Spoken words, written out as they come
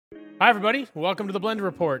Hi, everybody. Welcome to the Blendr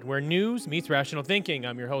Report, where news meets rational thinking.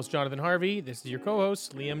 I'm your host, Jonathan Harvey. This is your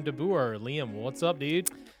co-host, Liam DeBoer. Liam, what's up, dude?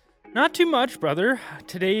 Not too much, brother.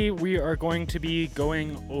 Today we are going to be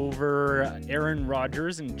going over Aaron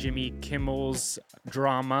Rodgers and Jimmy Kimmel's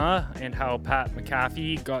drama and how Pat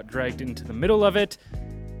McAfee got dragged into the middle of it,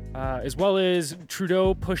 as well as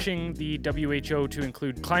Trudeau pushing the WHO to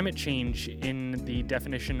include climate change in the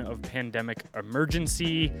definition of pandemic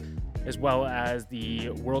emergency, as well as the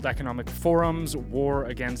World Economic Forum's war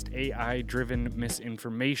against AI-driven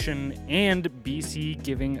misinformation, and BC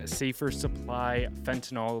giving safer supply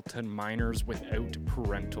fentanyl to minors without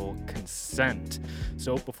parental consent.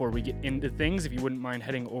 So before we get into things, if you wouldn't mind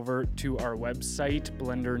heading over to our website,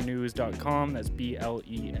 blendrnews.com, that's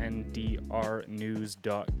BLENDR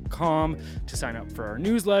news.com, to sign up for our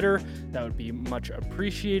newsletter. That would be much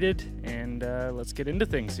appreciated, and let's get into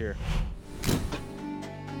things here.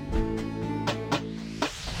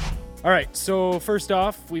 All right, so first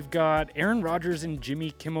off, we've got Aaron Rodgers and Jimmy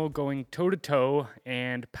Kimmel going toe-to-toe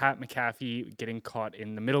and Pat McAfee getting caught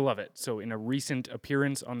in the middle of it. So in a recent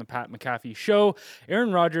appearance on the Pat McAfee show,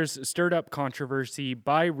 Aaron Rodgers stirred up controversy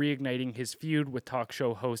by reigniting his feud with talk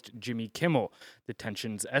show host Jimmy Kimmel. The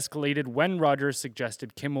tensions escalated when Rodgers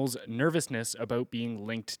suggested Kimmel's nervousness about being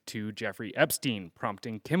linked to Jeffrey Epstein,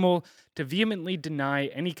 prompting Kimmel to vehemently deny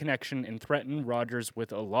any connection and threaten Rodgers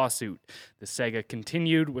with a lawsuit. The saga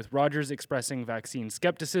continued, with Rodgers expressing vaccine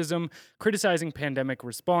skepticism, criticizing pandemic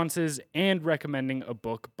responses, and recommending a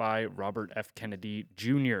book by Robert F. Kennedy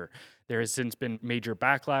Jr. There has since been major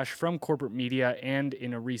backlash from corporate media, and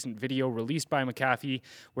in a recent video released by McAfee,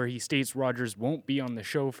 where he states Rodgers won't be on the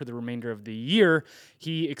show for the remainder of the year,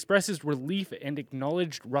 he expresses relief and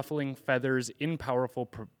acknowledged ruffling feathers in powerful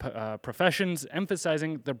professions,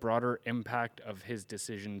 emphasizing the broader impact of his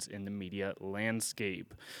decisions in the media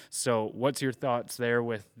landscape. So what's your thoughts there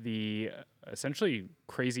with the essentially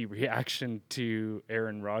crazy reaction to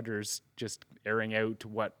Aaron Rodgers just airing out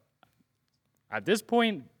what at this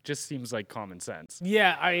point just seems like common sense?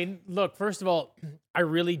 Yeah, I mean, look, first of all, I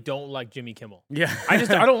really don't like Jimmy Kimmel. Yeah. I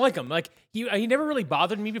don't like him. Like, he never really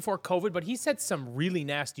bothered me before COVID, but he said some really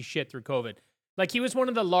nasty shit through COVID. Like, he was one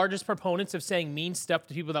of the largest proponents of saying mean stuff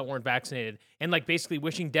to people that weren't vaccinated and, like, basically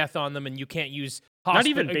wishing death on them, and you can't use Not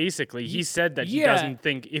even basically. He said that he Yeah. doesn't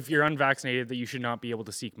think if you're unvaccinated that you should not be able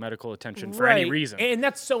to seek medical attention for any reason. And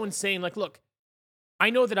that's so insane. Like, look, I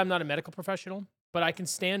know that I'm not a medical professional, but I can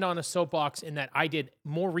stand on a soapbox in that I did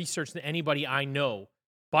more research than anybody I know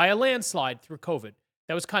by a landslide through COVID.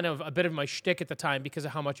 That was kind of a bit of my shtick at the time because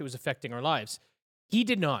of how much it was affecting our lives. He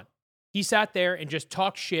did not. He sat there and just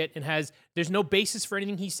talked shit and there's no basis for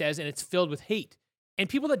anything he says, and it's filled with hate. And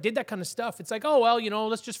people that did that kind of stuff, it's like, oh, well,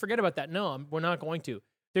 let's just forget about that. No, we're not going to.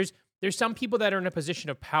 There's some people that are in a position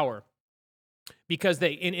of power because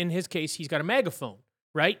in his case, he's got a megaphone.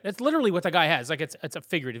 Right? That's literally what the guy has. Like, it's a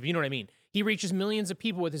figurative. You know what I mean? He reaches millions of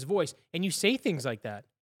people with his voice, and you say things like that.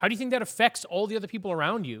 How do you think that affects all the other people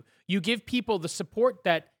around you? You give people the support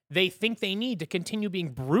that they think they need to continue being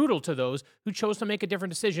brutal to those who chose to make a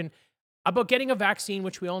different decision about getting a vaccine,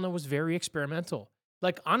 which we all know was very experimental.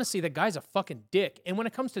 Like, honestly, the guy's a fucking dick. And when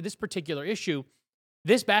it comes to this particular issue,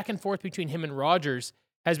 this back and forth between him and Rodgers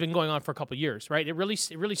has been going on for a couple of years, right? It really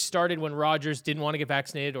started when Rodgers didn't want to get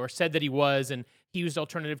vaccinated or said that he was, and he used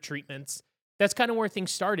alternative treatments. That's kind of where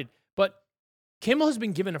things started. But Kimmel has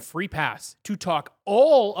been given a free pass to talk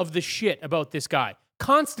all of the shit about this guy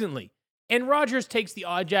constantly. And Rodgers takes the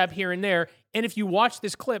odd jab here and there. And if you watch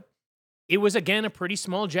this clip, it was, again, a pretty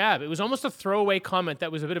small jab. It was almost a throwaway comment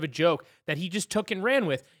that was a bit of a joke that he just took and ran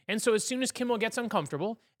with. And so as soon as Kimmel gets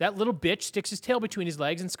uncomfortable, that little bitch sticks his tail between his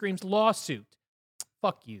legs and screams, "Lawsuit."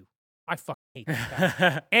 Fuck you. I fucking hate that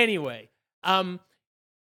guy. Anyway, so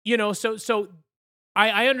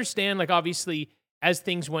I understand, like, obviously, as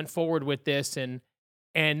things went forward with this and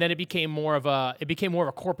then it became more of a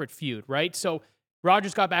corporate feud, right? So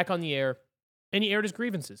Rodgers got back on the air and he aired his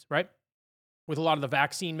grievances, right? With a lot of the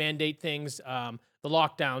vaccine mandate things, the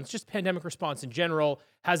lockdowns, just pandemic response in general,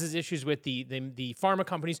 has his issues with the pharma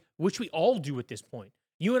companies, which we all do at this point.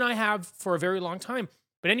 You and I have for a very long time.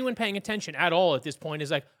 But anyone paying attention at all at this point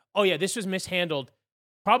is like, oh yeah, this was mishandled.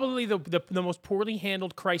 Probably the most poorly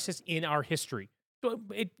handled crisis in our history. So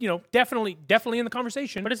it, definitely in the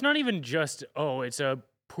conversation. But it's not even just, it's a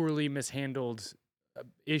poorly mishandled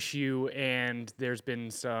issue and there's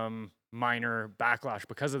been some minor backlash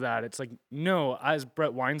because of that. It's like, no, as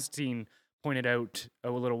Brett Weinstein pointed out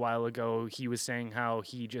a little while ago, he was saying how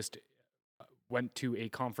he just went to a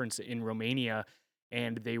conference in Romania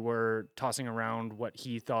and they were tossing around what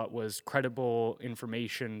he thought was credible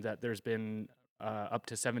information that there's been up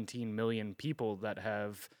to 17 million people that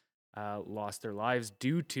have lost their lives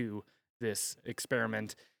due to this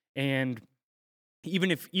experiment. And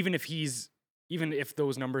even if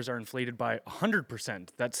those numbers are inflated by 100%,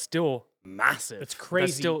 that's still massive. That's crazy.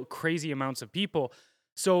 That's still crazy amounts of people.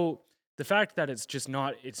 So the fact that it's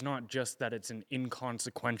not just that it's an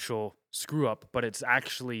inconsequential screw up, but it's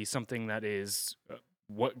actually something that is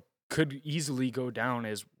what could easily go down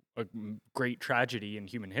as a great tragedy in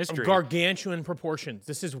human history. Gargantuan proportions.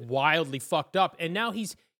 This is wildly fucked up. And now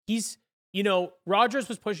he's Rogers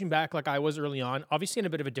was pushing back like I was early on, obviously in a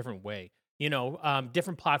bit of a different way,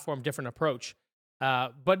 different platform, different approach.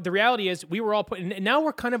 But the reality is we were all and now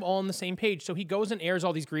we're kind of all on the same page. So he goes and airs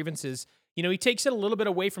all these grievances. He takes it a little bit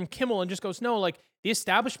away from Kimmel and just goes, no, like the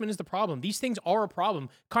establishment is the problem. These things are a problem,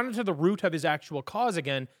 kind of to the root of his actual cause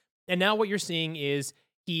again. And now what you're seeing is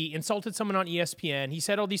he insulted someone on ESPN. He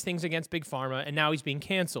said all these things against Big Pharma, and now he's being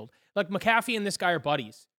canceled. Like McAfee and this guy are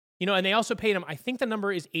buddies, and they also paid him. I think the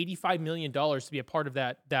number is $85 million to be a part of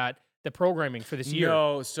the programming for this year.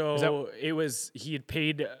 No, so he had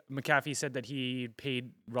paid, McAfee said that he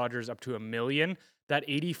paid Rogers up to $1 million. That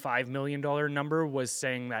 $85 million number was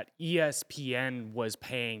saying that ESPN was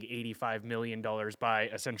paying $85 million by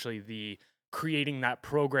essentially creating that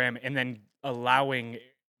program and then allowing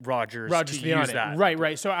Rogers to be use on it. that.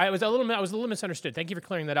 Right. So I was a little misunderstood. Thank you for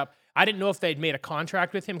clearing that up. I didn't know if they'd made a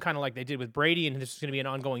contract with him, kind of like they did with Brady, and this was going to be an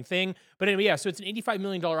ongoing thing. But anyway, yeah. So it's an $85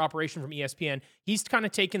 million operation from ESPN. He's kind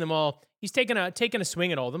of taking them all. He's taking a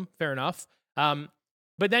swing at all of them. Fair enough.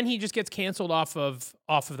 But then he just gets canceled off of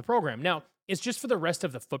the program. Now it's just for the rest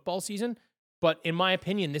of the football season. But in my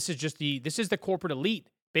opinion, this is the corporate elite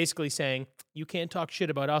basically saying you can't talk shit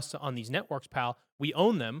about us on these networks, pal. We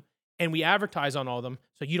own them. And we advertise on all of them,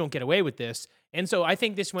 so you don't get away with this. And so I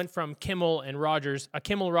think this went from Kimmel and Rogers, a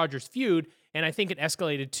Kimmel-Rogers feud, and I think it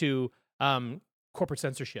escalated to corporate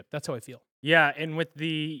censorship. That's how I feel. Yeah, and with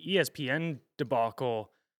the ESPN debacle,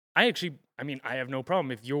 I have no problem.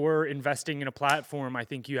 If you're investing in a platform, I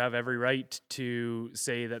think you have every right to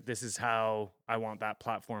say that this is how I want that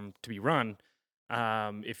platform to be run.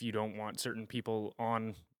 If you don't want certain people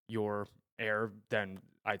on your air, then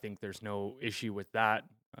I think there's no issue with that.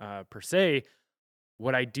 Per se,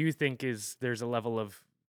 what I do think is there's a level of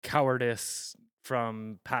cowardice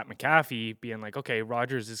from Pat McAfee being like, okay,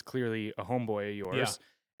 Rogers is clearly a homeboy of yours.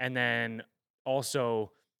 Yeah. And then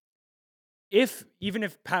also, even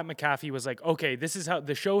if Pat McAfee was like, okay, this is how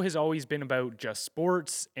the show has always been about just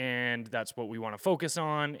sports and that's what we want to focus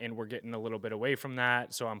on and we're getting a little bit away from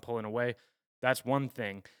that, so I'm pulling away. That's one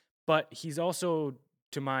thing. But he's also,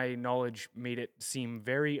 to my knowledge, made it seem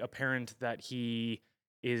very apparent that he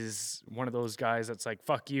is one of those guys that's like,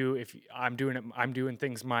 fuck you, if I'm doing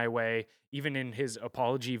things my way. Even in his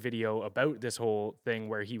apology video about this whole thing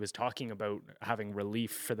where he was talking about having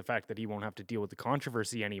relief for the fact that he won't have to deal with the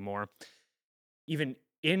controversy anymore, even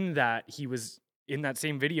in that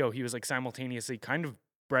same video, he was like simultaneously kind of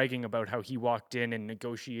bragging about how he walked in and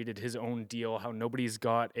negotiated his own deal, how nobody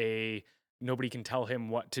can tell him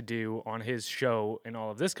what to do on his show and all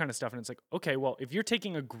of this kind of stuff. And it's like, okay, well, if you're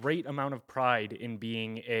taking a great amount of pride in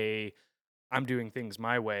being I'm doing things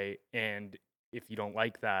my way, and if you don't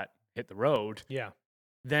like that, hit the road. Yeah.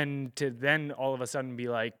 Then all of a sudden be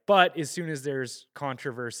like, but as soon as there's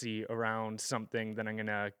controversy around something, then I'm going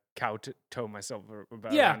to kowtow myself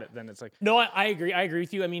about it. Then it's like, no, I agree. I agree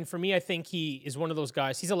with you. I mean, for me, I think he is one of those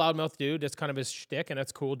guys. He's a loudmouth dude. That's kind of his shtick, and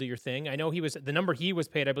that's cool. Do your thing. I know the number he was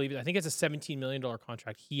paid, I think it's a $17 million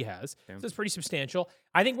contract he has. Yeah. So it's pretty substantial.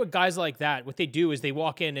 I think what guys like that, what they do is they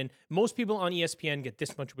walk in, and most people on ESPN get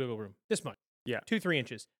this much wiggle room. This much. Yeah. 2-3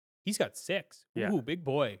 inches. He's got 6. Yeah. Ooh, big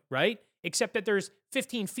boy, right? Except that there's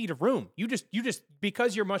 15 feet of room. You just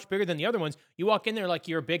because you're much bigger than the other ones, you walk in there like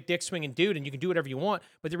you're a big dick swinging dude and you can do whatever you want.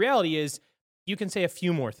 But the reality is you can say a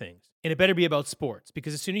few more things, and it better be about sports,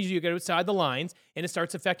 because as soon as you get outside the lines and it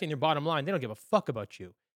starts affecting their bottom line, they don't give a fuck about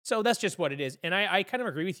you. So that's just what it is. And I kind of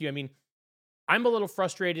agree with you. I mean, I'm a little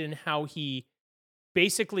frustrated in how he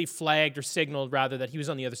basically flagged or signaled, rather, that he was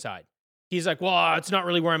on the other side. He's like, well, it's not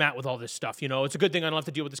really where I'm at with all this stuff. It's a good thing I don't have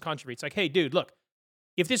to deal with this controversy. It's like, hey, dude, look,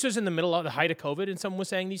 if this was in the middle of the height of COVID and someone was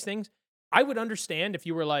saying these things, I would understand if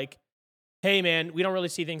you were like, hey, man, we don't really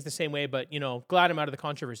see things the same way, but, glad I'm out of the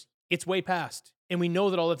controversy. It's way past. And we know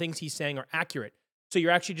that all the things he's saying are accurate. So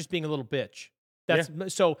you're actually just being a little bitch.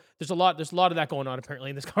 So there's a lot of that going on apparently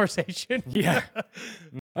in this conversation. Yeah.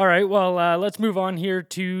 All right, well, let's move on here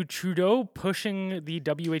to Trudeau pushing the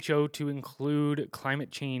WHO to include climate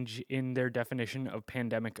change in their definition of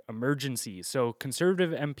pandemic emergency. So,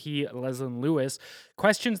 Conservative MP Leslyn Lewis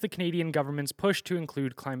questions the Canadian government's push to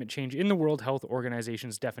include climate change in the World Health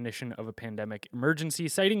Organization's definition of a pandemic emergency,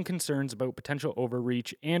 citing concerns about potential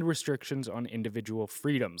overreach and restrictions on individual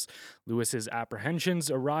freedoms. Lewis's apprehensions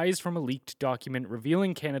arise from a leaked document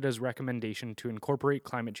revealing Canada's recommendation to incorporate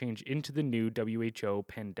climate change into the new WHO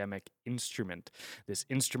pandemic instrument. This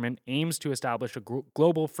instrument aims to establish a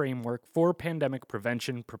global framework for pandemic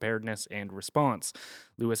prevention, preparedness, and response.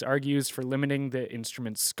 Lewis argues for limiting the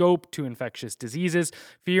instrument's scope to infectious diseases,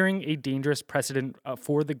 fearing a dangerous precedent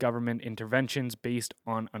for the government interventions based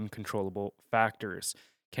on uncontrollable factors.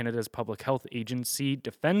 Canada's Public Health Agency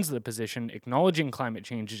defends the position, acknowledging climate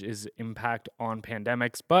change's impact on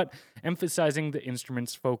pandemics, but emphasizing the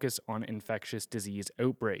instrument's focus on infectious disease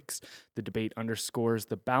outbreaks. The debate underscores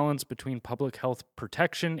the balance between public health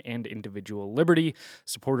protection and individual liberty.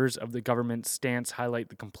 Supporters of the government's stance highlight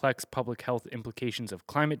the complex public health implications of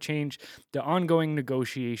climate change. The ongoing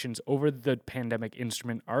negotiations over the pandemic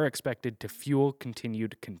instrument are expected to fuel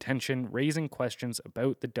continued contention, raising questions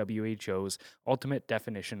about the WHO's ultimate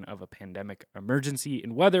definition of a pandemic emergency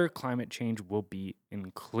and whether climate change will be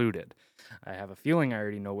included. I have a feeling I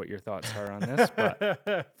already know what your thoughts are on this,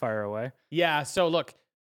 but fire away. Yeah, so look,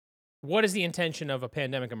 what is the intention of a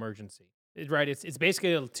pandemic emergency? Right, it's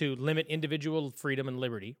basically to limit individual freedom and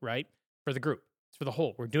liberty, right, for the group. It's for the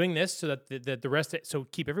whole. We're doing this so that the rest, so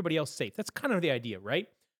keep everybody else safe. That's kind of the idea, right?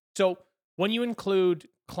 So when you include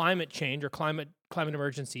climate change or climate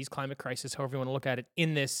emergencies, climate crisis, however you want to look at it,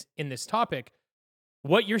 in this topic,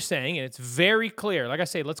 what you're saying, and it's very clear, like I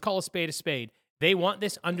say, let's call a spade a spade. They want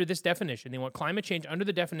this under this definition. They want climate change under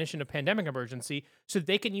the definition of pandemic emergency so that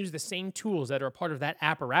they can use the same tools that are a part of that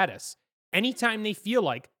apparatus anytime they feel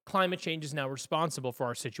like climate change is now responsible for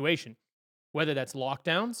our situation. Whether that's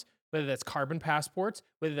lockdowns, whether that's carbon passports,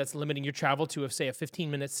 whether that's limiting your travel to, say, a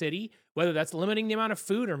 15-minute city, whether that's limiting the amount of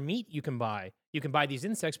food or meat you can buy. You can buy these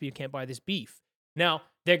insects, but you can't buy this beef. Now,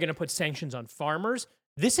 they're going to put sanctions on farmers.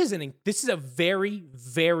 This is a very,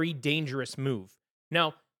 very dangerous move.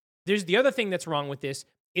 Now, there's the other thing that's wrong with this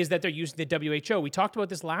is that they're using the WHO. We talked about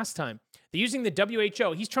this last time. They're using the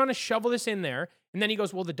WHO. He's trying to shovel this in there, and then he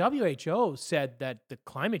goes, well, the WHO said that the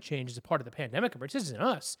climate change is a part of the pandemic, but this isn't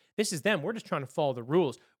us. This is them. We're just trying to follow the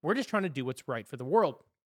rules. We're just trying to do what's right for the world.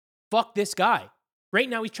 Fuck this guy. Right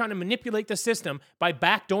now, he's trying to manipulate the system by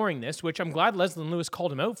backdooring this, which I'm glad Leslyn Lewis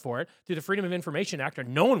called him out for it, through the Freedom of Information Act, or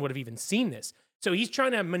no one would have even seen this. So he's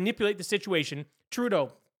trying to manipulate the situation.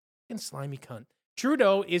 Trudeau, fucking slimy cunt.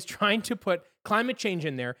 Trudeau is trying to put climate change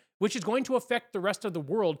in there, which is going to affect the rest of the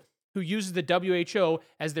world who uses the WHO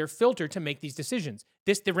as their filter to make these decisions.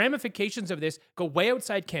 The ramifications of this go way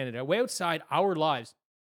outside Canada, way outside our lives.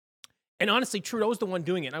 And honestly, Trudeau's the one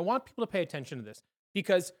doing it. And I want people to pay attention to this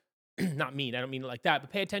because, not me, I don't mean it like that, but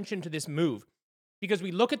pay attention to this move. Because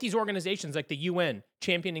we look at these organizations like the UN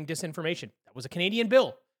championing disinformation. That was a Canadian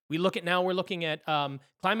bill. We're looking at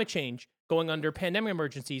climate change going under pandemic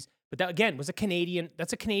emergencies. But that, again, that's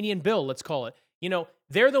a Canadian bill, let's call it. You know,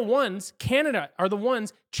 they're the ones, Canada are the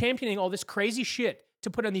ones championing all this crazy shit to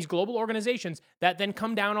put on these global organizations that then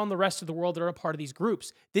come down on the rest of the world that are a part of these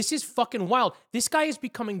groups. This is fucking wild. This guy is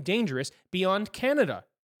becoming dangerous beyond Canada,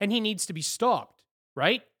 and he needs to be stopped,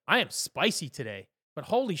 right? I am spicy today, but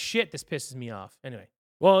holy shit, this pisses me off. Anyway.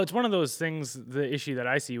 Well, it's one of those things, the issue that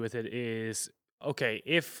I see with it is, okay,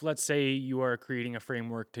 if let's say you are creating a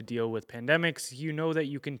framework to deal with pandemics, you know that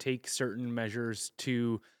you can take certain measures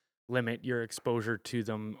to limit your exposure to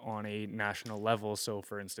them on a national level. So,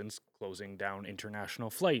 for instance, closing down international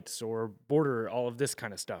flights or border, all of this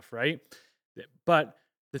kind of stuff, right? But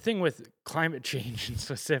the thing with climate change in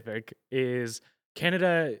specific is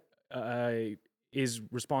Canada is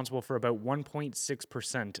responsible for about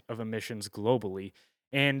 1.6% of emissions globally.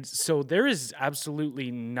 And so there is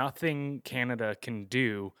absolutely nothing Canada can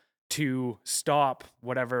do to stop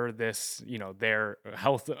whatever this, their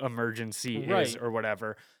health emergency is or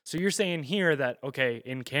whatever. So you're saying here that, okay,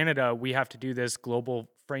 in Canada, we have to do this global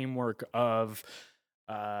framework of,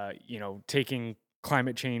 taking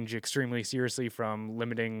climate change extremely seriously, from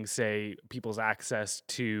limiting, say, people's access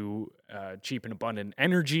to cheap and abundant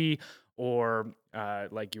energy, or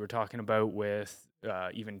like you were talking about with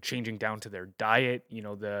even changing down to their diet.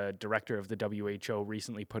 The director of the WHO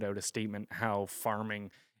recently put out a statement how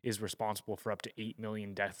farming is responsible for up to 8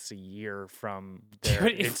 million deaths a year from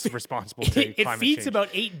it's responsible to climate change. It feeds about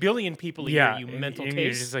 8 billion people a year, you mental case.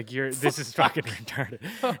 You're just like, this is fucking retarded.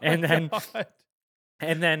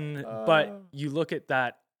 And then, but you look at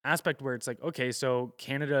that aspect where it's like, okay, so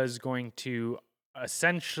Canada is going to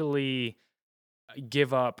essentially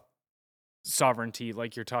give up sovereignty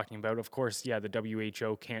like you're talking about. Of course, yeah, the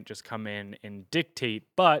WHO can't just come in and dictate,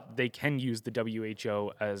 but they can use the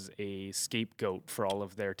WHO as a scapegoat for all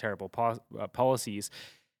of their terrible policies.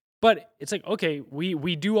 But it's like, okay,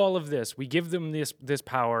 we do all of this, we give them this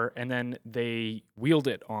power, and then they wield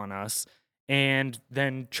it on us, and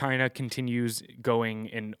then China continues going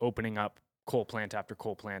and opening up coal plant after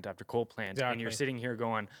coal plant after coal plant, and you're Exactly. sitting here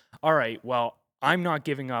going, all right, well, I'm not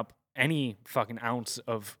giving up any fucking ounce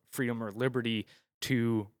of freedom or liberty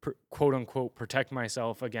to quote unquote protect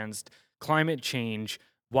myself against climate change,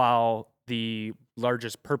 while the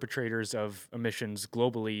largest perpetrators of emissions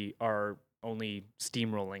globally are only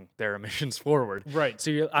steamrolling their emissions forward. Right.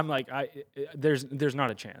 So I'm like, there's not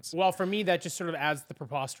a chance. Well, for me, that just sort of adds the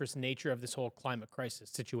preposterous nature of this whole climate crisis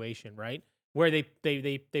situation, right? Where they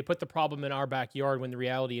put the problem in our backyard when the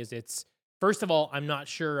reality is it's, first of all, I'm not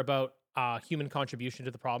sure about human contribution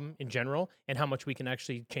to the problem in general and how much we can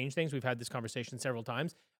actually change things. We've had this conversation several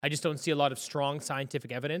times. I just don't see a lot of strong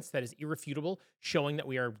scientific evidence that is irrefutable showing that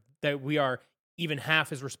we are even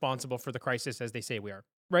half as responsible for the crisis as they say we are,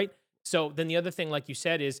 right? So then the other thing, like you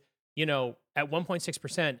said, is, at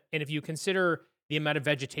 1.6%, and if you consider the amount of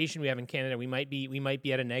vegetation we have in Canada, we might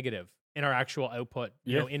be at a negative in our actual output,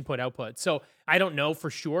 input output. So I don't know for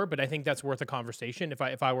sure, but I think that's worth a conversation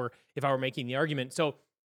if I were making the argument. So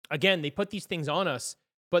again, they put these things on us,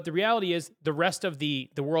 but the reality is the rest of the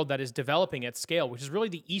world that is developing at scale, which is really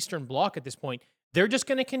the Eastern Bloc at this point, they're just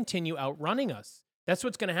going to continue outrunning us. That's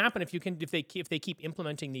what's going to happen if they keep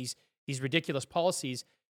implementing these ridiculous policies.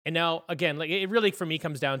 And now, again, like it really for me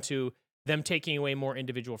comes down to them taking away more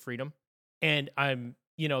individual freedom, and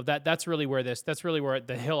that's really where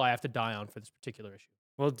the hill I have to die on for this particular issue.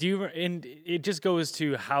 Well, and it just goes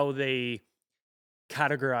to how they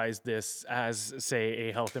categorize this as, say,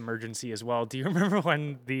 a health emergency as well. Do you remember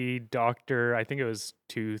when the doctor, I think it was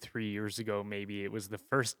 2-3 years ago, maybe, it was the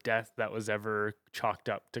first death that was ever chalked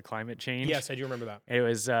up to climate change? Yes, I do remember that. It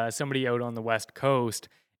was somebody out on the West Coast,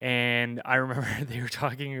 and I remember they were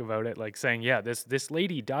talking about it, like saying, yeah, this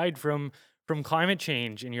lady died from climate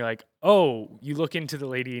change. And you're like, oh, you look into the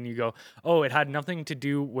lady and you go, oh, it had nothing to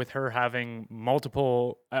do with her having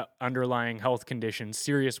multiple underlying health conditions,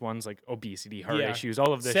 serious ones like obesity, heart issues,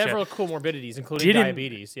 all of this several shit. comorbidities, including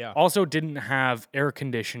diabetes. Yeah. Also didn't have air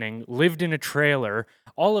conditioning, lived in a trailer,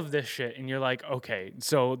 all of this shit. And you're like, okay,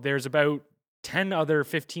 so there's about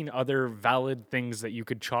 15 other valid things that you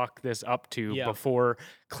could chalk this up to before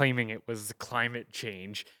claiming it was climate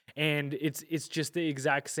change. And it's just the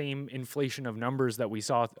exact same inflation of numbers that we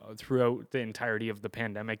saw throughout the entirety of the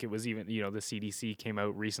pandemic. It was even, the CDC came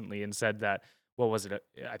out recently and said that, what was it?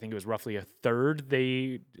 I think it was roughly a third.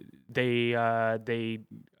 They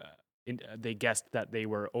guessed that they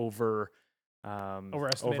were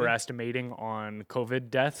overestimating on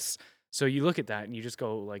COVID deaths. So you look at that and you just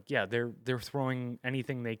go like, yeah, they're throwing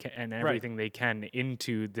anything they can and everything they can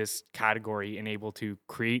into this category and able to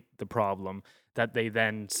create the problem that they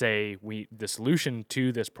then say the solution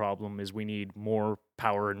to this problem is we need more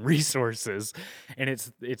power and resources. And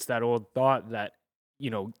it's that old thought that,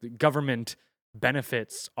 the government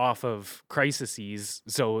benefits off of crises,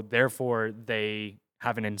 so therefore they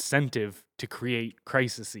have an incentive to create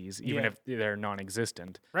crises, even if they're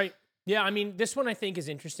non-existent. Right. Yeah, I mean, this one I think is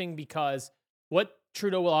interesting because what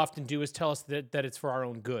Trudeau will often do is tell us that it's for our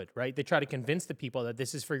own good, right? They try to convince the people that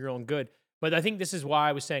this is for your own good. But I think this is why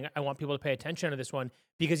I was saying I want people to pay attention to this one,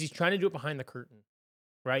 because he's trying to do it behind the curtain,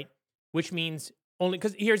 right? Which means only,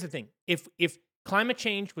 because here's the thing. If climate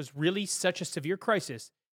change was really such a severe crisis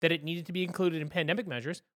that it needed to be included in pandemic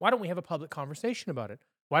measures, why don't we have a public conversation about it?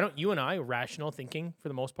 Why don't you and I, rational thinking for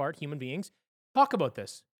the most part, human beings, talk about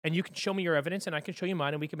this? And you can show me your evidence and I can show you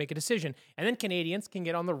mine and we can make a decision. And then Canadians can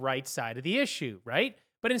get on the right side of the issue, right?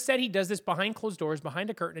 But instead he does this behind closed doors, behind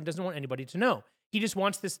a curtain, and doesn't want anybody to know. He just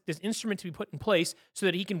wants this instrument to be put in place so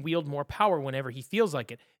that he can wield more power whenever he feels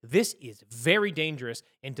like it. This is very dangerous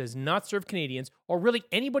and does not serve Canadians or really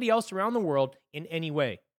anybody else around the world in any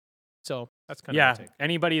way. So that's kind of my take.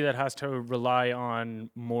 Anybody that has to rely on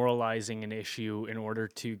moralizing an issue in order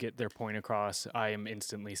to get their point across, I am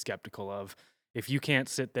instantly skeptical of. If you can't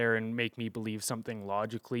sit there and make me believe something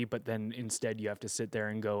logically, but then instead you have to sit there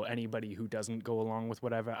and go, anybody who doesn't go along with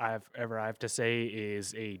whatever I have to say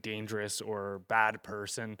is a dangerous or bad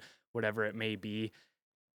person, whatever it may be,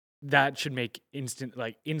 that should make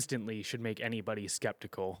instantly should make anybody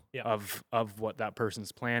skeptical of what that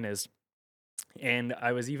person's plan is. And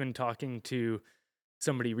I was even talking to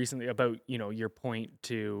somebody recently about, your point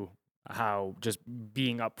to how just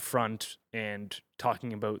being upfront and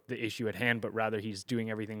talking about the issue at hand, but rather he's doing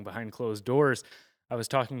everything behind closed doors. I was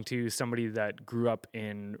talking to somebody that grew up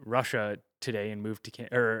in Russia today and moved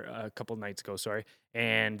to or a couple nights ago, sorry,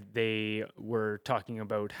 and they were talking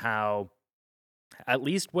about how at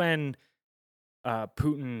least when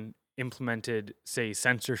Putin implemented, say,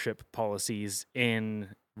 censorship policies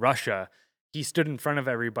in Russia, he stood in front of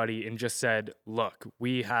everybody and just said, look,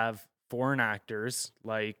 we have foreign actors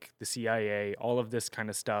like the CIA, all of this kind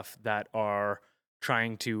of stuff that are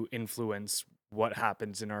trying to influence what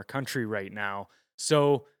happens in our country right now.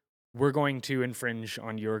 So we're going to infringe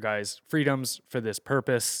on your guys' freedoms for this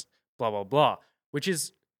purpose, blah, blah, blah, which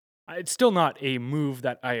is it's still not a move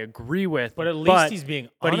that I agree with, But at least he's being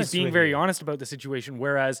honest. but he's being with very you. honest about the situation.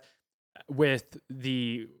 Whereas with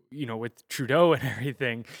the, with Trudeau and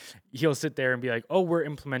everything, he'll sit there and be like, oh, we're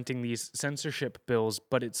implementing these censorship bills,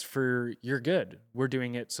 but it's for your good. We're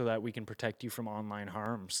doing it so that we can protect you from online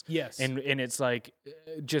harms. Yes. And it's like,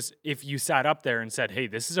 just if you sat up there and said, hey,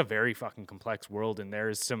 this is a very fucking complex world and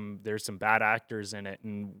there's some bad actors in it,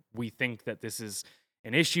 and we think that this is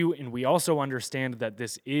an issue, and we also understand that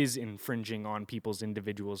this is infringing on people's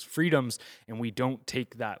individuals' freedoms, and we don't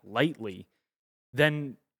take that lightly,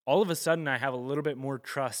 then all of a sudden I have a little bit more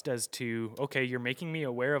trust as to, okay, you're making me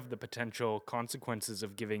aware of the potential consequences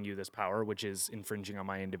of giving you this power, which is infringing on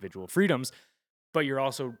my individual freedoms, but you're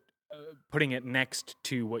also putting it next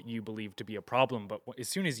to what you believe to be a problem. But as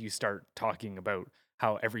soon as you start talking about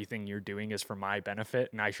how everything you're doing is for my benefit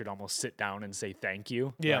and I should almost sit down and say thank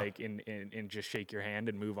you, like, and just shake your hand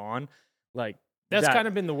and move on, like, that's kind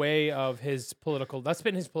of been the way of his political. That's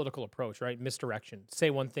been his political approach, right? Misdirection. Say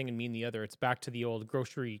one thing and mean the other. It's back to the old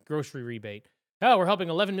grocery rebate. Oh, we're helping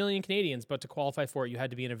 11 million Canadians, but to qualify for it, you had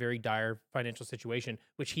to be in a very dire financial situation,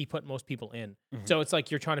 which he put most people in. Mm-hmm. So it's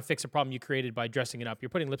like you're trying to fix a problem you created by dressing it up. You're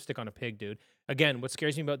putting lipstick on a pig, dude. Again, what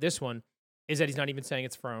scares me about this one is that he's not even saying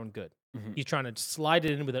it's for our own good. Mm-hmm. He's trying to slide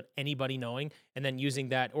it in without anybody knowing, and then using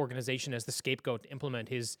that organization as the scapegoat to implement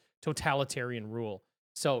his totalitarian rule.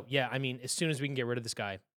 So, yeah, I mean, as soon as we can get rid of this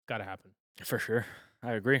guy, gotta happen. For sure.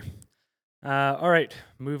 I agree. All right,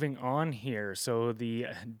 moving on here. So the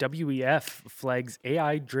WEF flags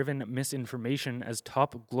AI-driven misinformation as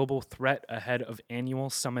top global threat ahead of annual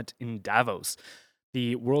summit in Davos.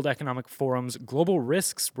 The World Economic Forum's Global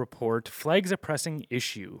Risks Report flags a pressing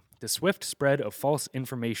issue. The swift spread of false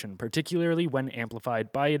information, particularly when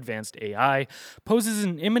amplified by advanced AI, poses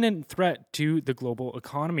an imminent threat to the global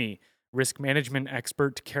economy. Risk management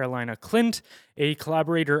expert Carolina Clint, a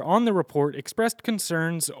collaborator on the report, expressed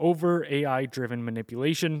concerns over AI-driven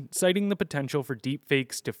manipulation, citing the potential for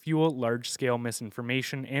deepfakes to fuel large-scale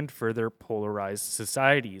misinformation and further polarize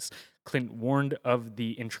societies. Clint warned of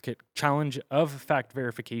the intricate challenge of fact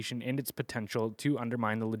verification and its potential to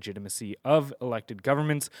undermine the legitimacy of elected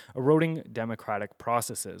governments, eroding democratic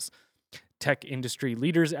processes. Tech industry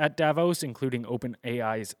leaders at Davos, including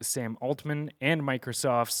OpenAI's Sam Altman and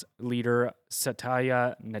Microsoft's leader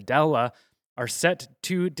Satya Nadella, are set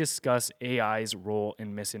to discuss AI's role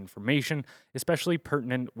in misinformation, especially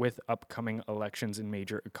pertinent with upcoming elections in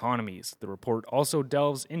major economies. The report also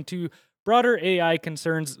delves into broader AI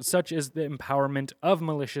concerns such as the empowerment of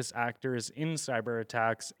malicious actors in cyber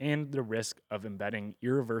attacks and the risk of embedding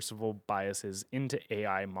irreversible biases into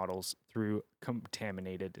AI models through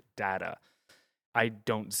contaminated data. I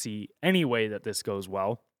don't see any way that this goes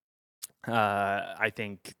well. I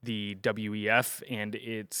think the WEF and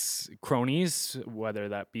its cronies, whether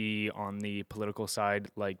that be on the political side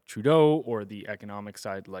like Trudeau or the economic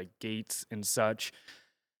side like Gates and such,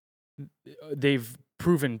 they've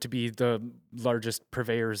proven to be the largest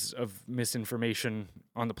purveyors of misinformation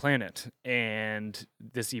on the planet. And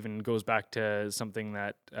this even goes back to something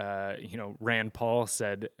that, Rand Paul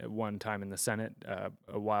said at one time in the Senate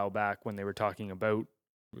a while back when they were talking about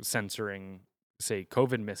censoring, say,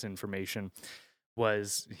 COVID misinformation,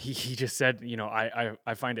 was he just said,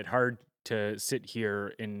 I find it hard to sit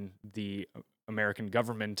here in the American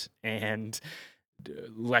government and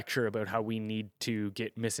lecture about how we need to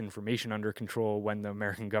get misinformation under control when the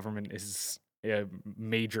American government is a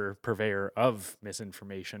major purveyor of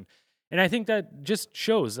misinformation. And I think that just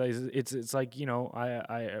shows it's like,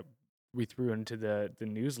 we threw into the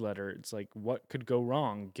newsletter. It's like, what could go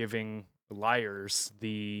wrong giving liars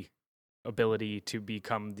the ability to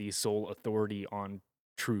become the sole authority on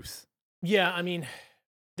truth? Yeah, I mean,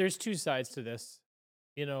 there's two sides to this.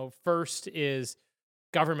 First is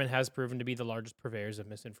government has proven to be the largest purveyors of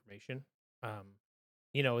misinformation.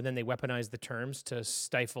 And then they weaponize the terms to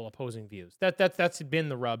stifle opposing views. That's been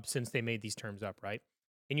the rub since they made these terms up, right?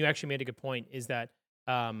 And you actually made a good point, is that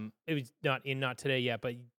it was not today yet,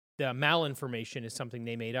 but the malinformation is something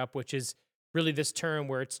they made up, which is really this term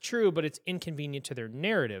where it's true, but it's inconvenient to their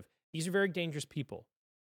narrative. These are very dangerous people.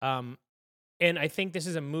 Um, and I think this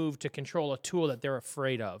is a move to control a tool that they're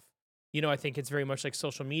afraid of. I think it's very much like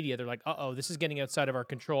social media. They're like, uh-oh, this is getting outside of our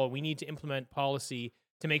control. We need to implement policy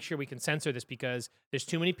to make sure we can censor this because there's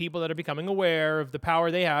too many people that are becoming aware of the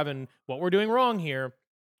power they have and what we're doing wrong here.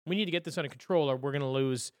 We need to get this under control or we're going to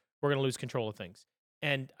lose control of things.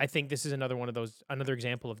 And I think this is another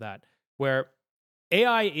example of that, where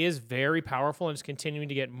AI is very powerful and is continuing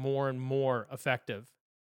to get more and more effective.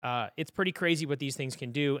 It's pretty crazy what these things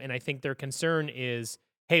can do. And I think their concern is,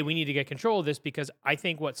 hey, we need to get control of this because I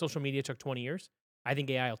think what social media took 20 years, I think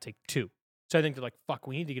AI will take 2. So I think they're like, fuck,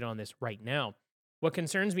 we need to get on this right now. What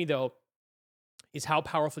concerns me, though, is how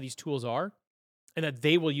powerful these tools are and that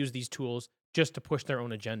they will use these tools just to push their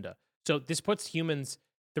own agenda. So this puts humans,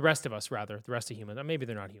 the rest of humans, maybe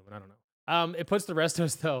they're not human, I don't know. It puts the rest of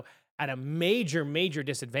us, though, at a major, major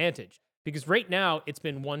disadvantage because right now it's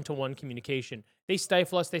been one-to-one communication. They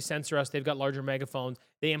stifle us, they censor us, they've got larger megaphones,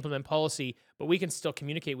 they implement policy, but we can still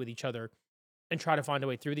communicate with each other and try to find a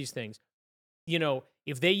way through these things.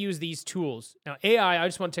 If they use these tools, now AI, I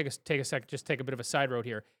just want to take a second, just take a bit of a side road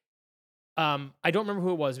here. I don't remember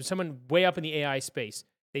who it was someone way up in the AI space.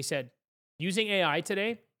 They said, using AI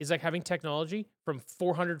today is like having technology from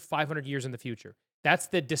 400, 500 years in the future. That's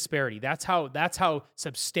the disparity. That's how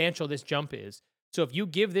substantial this jump is. So if you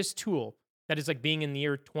give this tool that is like being in the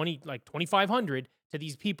year 2500 to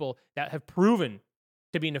these people that have proven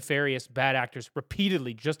to be nefarious bad actors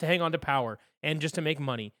repeatedly just to hang on to power and just to make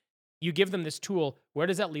money, you give them this tool, where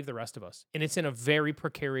does that leave the rest of us? And it's in a very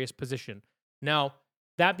precarious position. Now,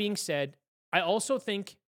 that being said, I also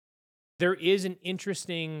think there is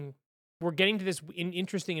we're getting to this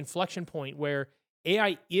interesting inflection point where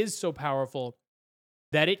AI is so powerful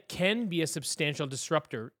that it can be a substantial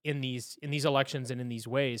disruptor in these elections and in these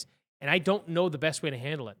ways. And I don't know the best way to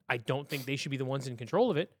handle it. I don't think they should be the ones in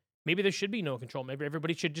control of it. Maybe there should be no control. Maybe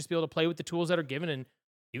everybody should just be able to play with the tools that are given, and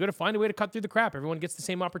you got to find a way to cut through the crap. Everyone gets the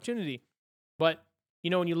same opportunity. But,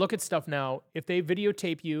 when you look at stuff now, if they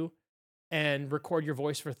videotape you and record your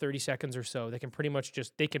voice for 30 seconds or so, they can pretty much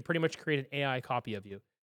create an AI copy of you.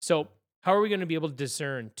 So how are we going to be able to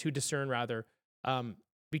discern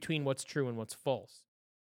between what's true and what's false?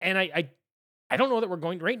 And I don't know that we're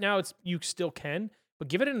going right now. You still can, but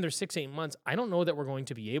give it another 6-8 months. I don't know that we're going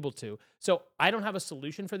to be able to. So I don't have a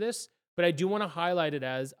solution for this, but I do want to highlight it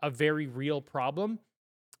as a very real problem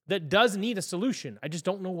that does need a solution. I just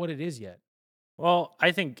don't know what it is yet. Well,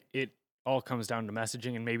 I think it all comes down to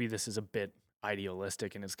messaging, and maybe this is a bit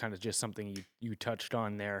idealistic, and it's kind of just something you touched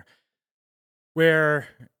on there,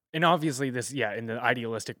 and obviously this, in the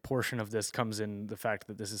idealistic portion of this comes in the fact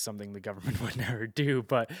that this is something the government would never do,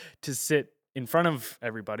 but to sit in front of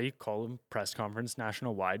everybody, call a press conference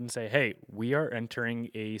national-wide and say, hey, we are entering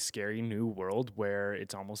a scary new world where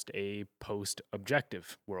it's almost a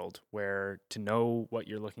post-objective world, where to know what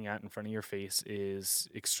you're looking at in front of your face is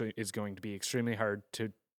going to be extremely hard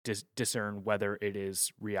to discern whether it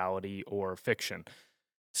is reality or fiction.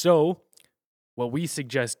 So what we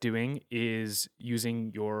suggest doing is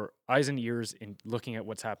using your eyes and ears and looking at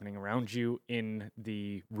what's happening around you in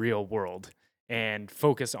the real world and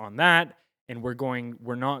focus on that. And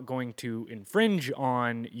we're not going to infringe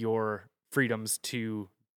on your freedoms to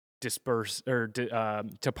disperse or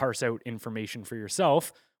to parse out information for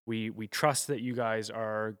yourself. We trust that you guys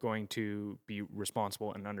are going to be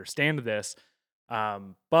responsible and understand this.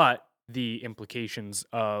 But the implications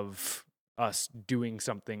of us doing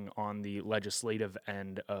something on the legislative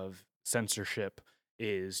end of censorship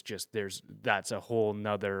is just that's a whole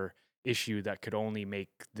nother issue that could only make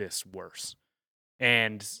this worse.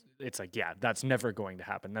 And it's like, that's never going to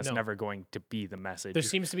happen. That's never going to be the message. There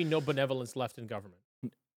seems to be no benevolence left in government.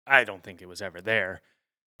 I don't think it was ever there.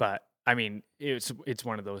 But, I mean, it's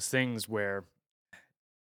one of those things where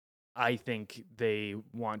I think they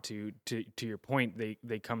want to your point,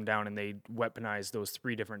 they come down and they weaponize those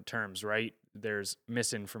 3 different terms, right? There's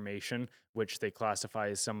misinformation, which they classify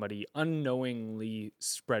as somebody unknowingly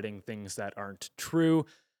spreading things that aren't true.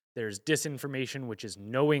 There's disinformation, which is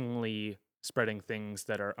knowingly spreading things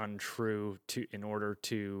that are untrue in order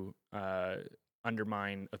to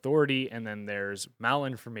undermine authority. And then there's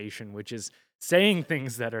malinformation, which is saying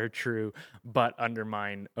things that are true but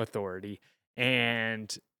undermine authority.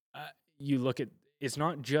 And you look at, it's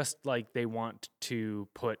not just like they want to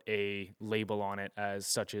put a label on it as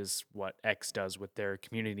such as what X does with their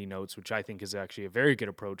community notes, which I think is actually a very good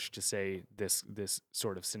approach to say this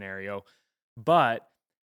sort of scenario. But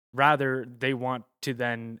Rather, they want to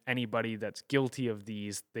then anybody that's guilty of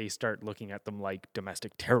these, they start looking at them like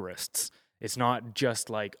domestic terrorists. It's not just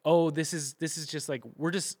like, oh, this is just like,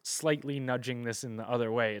 we're just slightly nudging this in the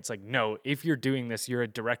other way. It's like, no, if you're doing this, you're a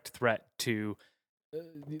direct threat to,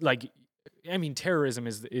 like, I mean, terrorism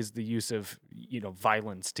is the use of,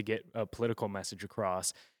 violence to get a political message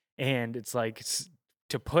across. And it's like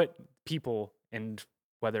to put people, and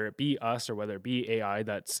whether it be us or whether it be AI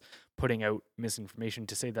that's putting out misinformation,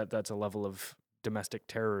 to say that that's a level of domestic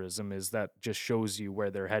terrorism is that just shows you where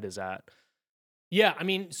their head is at. Yeah, I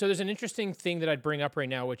mean, so there's an interesting thing that I'd bring up right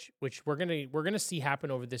now, which we're gonna see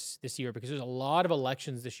happen over this year, because there's a lot of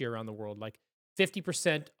elections this year around the world. Like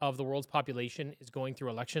 50% of the world's population is going through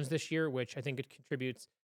elections this year, which I think it contributes.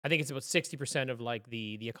 I think it's about 60% of like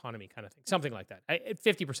the economy kind of thing, something like that.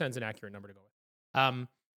 50% is an accurate number to go with.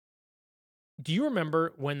 Do you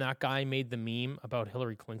remember when that guy made the meme about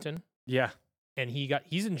Hillary Clinton? Yeah. And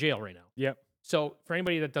he's in jail right now. Yep. So for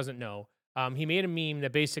anybody that doesn't know, he made a meme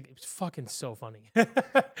that basically, it was fucking so funny.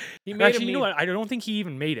 He made Actually, you know what? I don't think he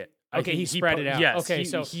even made it. Okay, he spread it out. Yes. Okay,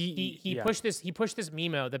 so he pushed this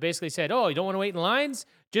meme out that basically said, "Oh, you don't want to wait in lines?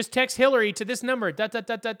 Just text Hillary to this number,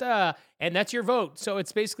 and that's your vote." So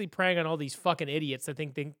it's basically preying on all these fucking idiots that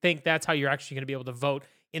think that's how you're actually going to be able to vote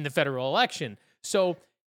in the federal election. So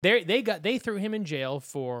they threw him in jail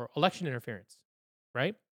for election interference,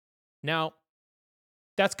 right? Now,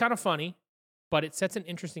 that's kind of funny, but it sets an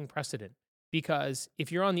interesting precedent, because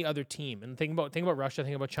if you're on the other team, and think about Russia,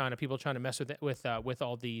 think about China, people trying to mess with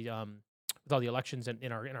all the elections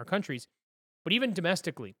in our countries, but even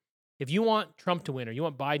domestically, if you want Trump to win or you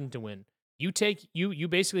want Biden to win, you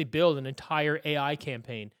basically build an entire AI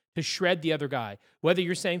campaign to shred the other guy, whether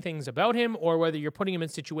you're saying things about him or whether you're putting him in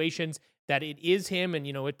situations that it is him, and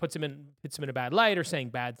it puts him in a bad light, or saying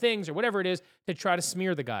bad things or whatever it is, to try to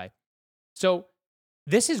smear the guy. So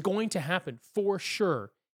this is going to happen for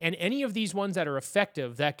sure. And any of these ones that are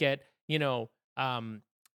effective, that get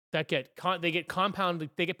compounded,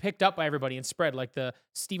 they get picked up by everybody and spread, like the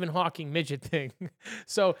Stephen Hawking midget thing.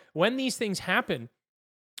 So when these things happen,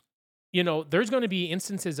 there's going to be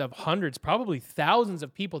instances of hundreds, probably thousands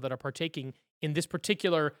of people that are partaking in this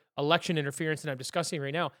particular election interference that I'm discussing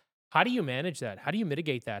right now. How do you manage that? How do you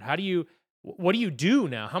mitigate that? What do you do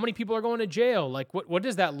now? How many people are going to jail? Like, what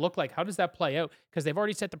does that look like? How does that play out? Because they've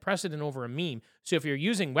already set the precedent over a meme. So if you're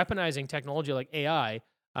weaponizing technology like AI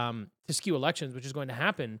to skew elections, which is going to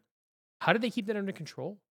happen, how do they keep that under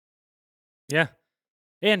control? Yeah.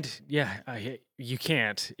 And you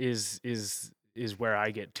can't is where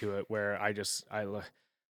I get to it, where I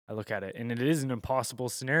look at it, and it is an impossible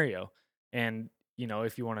scenario. And,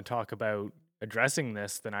 if you want to talk about addressing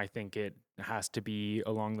this, then I think it has to be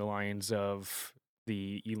along the lines of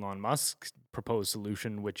the Elon Musk proposed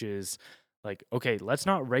solution, which is like, okay, let's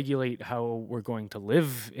not regulate how we're going to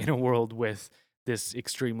live in a world with this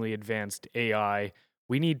extremely advanced AI.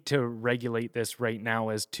 We need to regulate this right now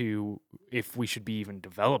as to if we should be even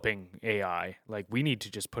developing AI. Like, we need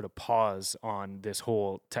to just put a pause on this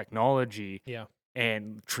whole technology,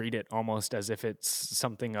 and treat it almost as if it's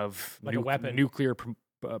something of like a weapon, nuclear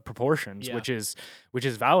proportions, which is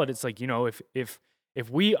valid. It's like, if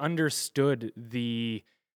we understood the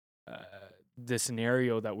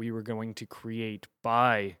scenario that we were going to create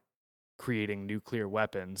by creating nuclear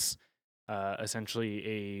weapons, essentially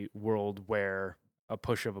a world where a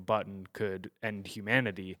push of a button could end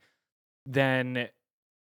humanity, then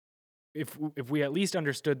if we at least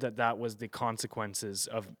understood that was the consequences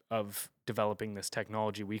of developing this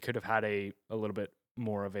technology, we could have had a little bit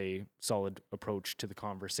more of a solid approach to the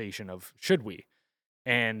conversation of should we.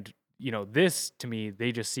 And this, to me,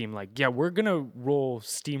 they just seem like, we're gonna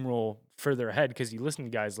steamroll further ahead, because you listen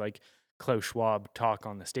to guys like Klaus Schwab talk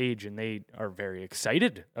on the stage, and they are very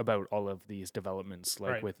excited about all of these developments,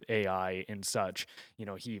 like with AI and such.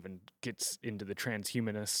 He even gets into the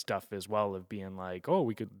transhumanist stuff as well, of being like, oh,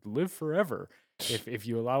 we could live forever if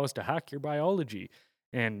you allow us to hack your biology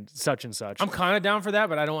and such and such. I'm kind of down for that,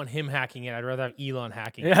 but I don't want him hacking it. I'd rather have Elon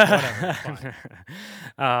hacking it. Whatever.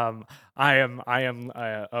 I am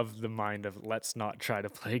of the mind of, let's not try to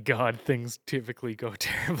play God. Things typically go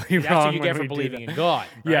terribly wrong. That's what you get for believing in God.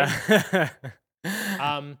 Right?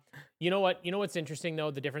 Yeah. You know what? You know what's interesting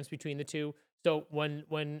though? The difference between the two. So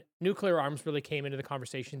when nuclear arms really came into the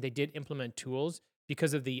conversation, they did implement tools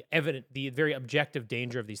because of the very objective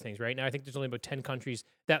danger of these things. Right now, I think there's only about 10 countries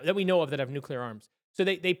that we know of that have nuclear arms. So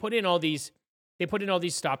they put in all these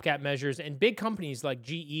stopgap measures, and big companies like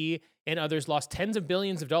GE and others lost tens of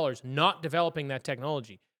billions of dollars not developing that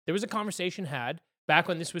technology. There was a conversation had back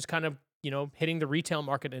when this was kind of hitting the retail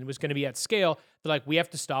market and it was going to be at scale, they're like, we have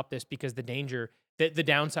to stop this because the danger, the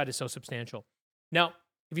downside is so substantial. Now,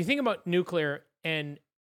 if you think about nuclear and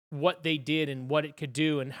what they did and what it could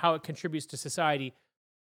do and how it contributes to society,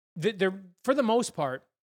 for the most part,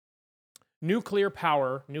 nuclear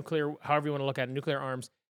power, however you want to look at it, nuclear arms,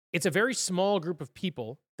 it's a very small group of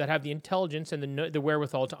people that have the intelligence and the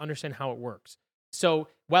wherewithal to understand how it works. So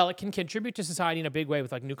while it can contribute to society in a big way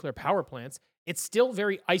with like nuclear power plants, it's still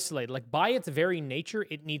very isolated. Like by its very nature,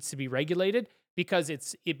 it needs to be regulated because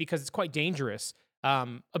it's quite dangerous,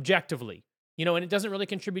 objectively. And it doesn't really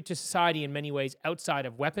contribute to society in many ways outside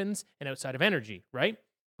of weapons and outside of energy, right?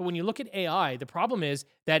 But when you look at AI, the problem is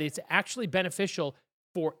that it's actually beneficial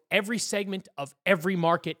for every segment of every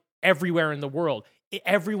market everywhere in the world.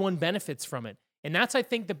 Everyone benefits from it. And that's, I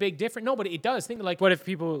think, the big difference. No, but it does. Think like, what if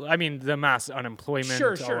people, I mean, the mass unemployment,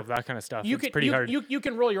 sure. all of that kind of stuff, it's pretty hard. You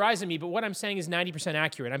can roll your eyes at me, but what I'm saying is 90%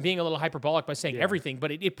 accurate. I'm being a little hyperbolic by saying everything,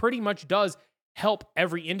 but it pretty much does help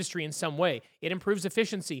every industry in some way. It improves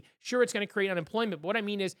efficiency. Sure, it's going to create unemployment, but what I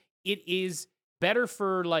mean is it is better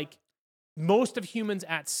for like most of humans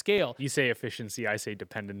at scale. You say efficiency, I say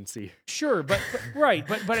dependency. Sure, but right,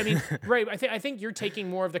 but I mean, right. I think you're taking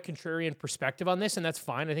more of the contrarian perspective on this, and that's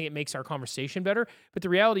fine. I think it makes our conversation better. But the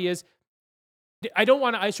reality is, I don't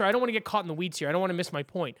want to get caught in the weeds here. I don't want to miss my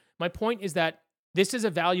point. My point is that this is a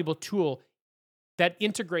valuable tool that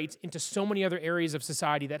integrates into so many other areas of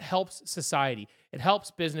society that helps society. It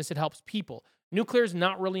helps business. It helps people. Nuclear is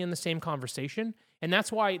not really in the same conversation. And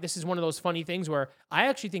that's why this is one of those funny things where I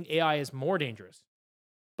actually think AI is more dangerous.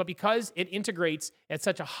 But because it integrates at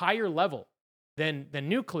such a higher level than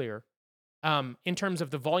nuclear, in terms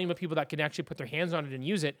of the volume of people that can actually put their hands on it and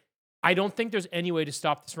use it, I don't think there's any way to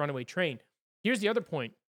stop this runaway train. Here's the other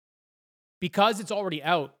point. Because it's already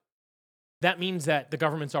out, that means that the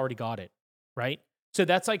government's already got it, right? So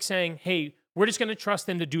that's like saying, hey, we're just going to trust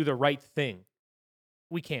them to do the right thing.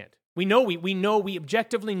 We can't. We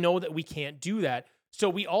objectively know that we can't do that. So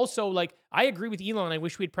we also, I agree with Elon. I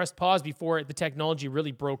wish we'd pressed pause before the technology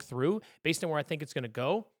really broke through based on where I think it's going to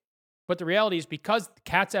go. But the reality is because the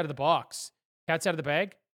cat's out of the box, cat's out of the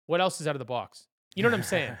bag, what else is out of the box? You know what I'm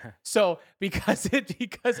saying? So because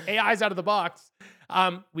AI is out of the box,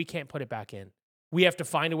 we can't put it back in. We have to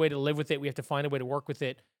find a way to live with it. We have to find a way to work with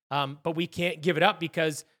it. But we can't give it up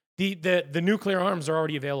because the nuclear arms are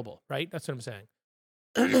already available, right? That's what I'm saying.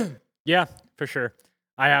 Yeah, for sure.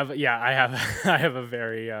 I have a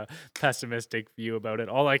very pessimistic view about it.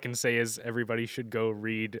 All I can say is everybody should go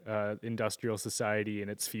read Industrial Society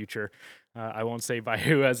and its Future. I won't say by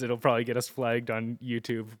who, as it'll probably get us flagged on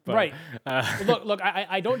YouTube. But, right. Look.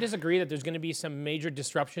 I don't disagree that there's going to be some major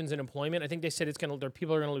disruptions in employment. I think they said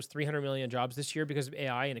people are going to lose 300 million jobs this year because of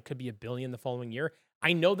AI, and it could be 1 billion the following year.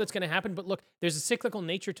 I know that's going to happen, but look, there's a cyclical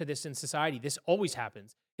nature to this in society. This always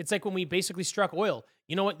happens. It's like when we basically struck oil.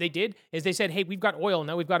 You know what they did is they said, hey, we've got oil,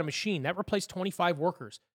 now we've got a machine. That replaced 25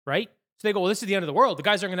 workers, right? So they go, well, this is the end of the world. The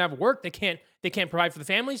guys aren't going to have work. They can't provide for the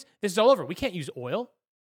families. This is all over. We can't use oil.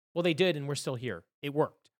 Well, they did, and we're still here. It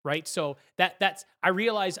worked, right? So that's I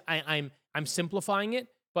realize I'm simplifying it,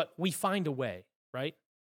 but we find a way, right?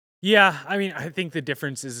 Yeah, I mean, I think the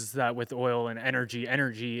difference is that with oil and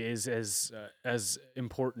energy is as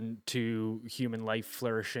important to human life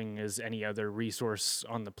flourishing as any other resource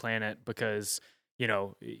on the planet because,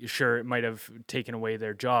 sure, it might have taken away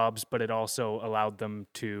their jobs, but it also allowed them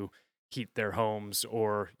to heat their homes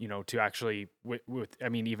or, to actually,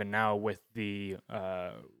 even now with the,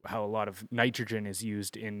 how a lot of nitrogen is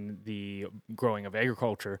used in the growing of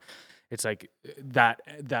agriculture, it's like that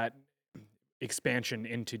expansion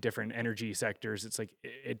into different energy sectors, it's like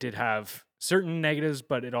it did have certain negatives,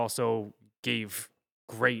 but it also gave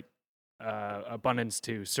great abundance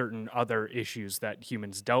to certain other issues that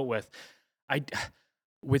humans dealt with.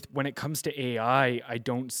 When it comes to AI, I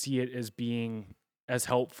don't see it as being as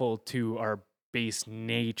helpful to our base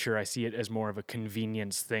nature. I see it as more of a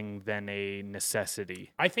convenience thing than a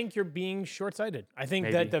necessity. I think you're being short-sighted. I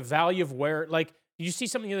think that the value of did you see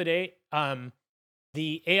something the other day?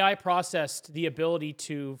 The AI processed the ability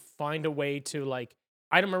to find a way to I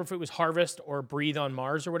don't remember if it was harvest or breathe on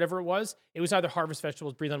Mars or whatever it was. It was either harvest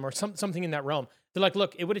vegetables, breathe on Mars, something in that realm. They're like,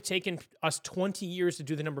 look, it would have taken us 20 years to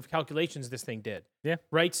do the number of calculations this thing did. Yeah.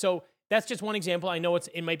 Right? So that's just one example. I know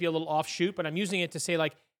it might be a little offshoot, but I'm using it to say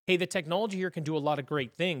hey, the technology here can do a lot of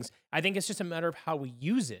great things. I think it's just a matter of how we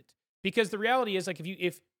use it. Because the reality is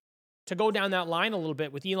if to go down that line a little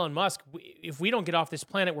bit with Elon Musk, if we don't get off this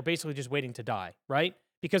planet, we're basically just waiting to die, right?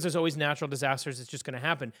 Because there's always natural disasters. It's just going to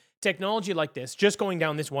happen. Technology like this, just going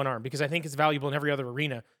down this one arm, because I think it's valuable in every other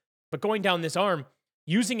arena, but going down this arm,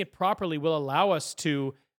 using it properly will allow us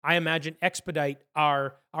to I imagine, expedite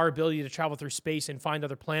our ability to travel through space and find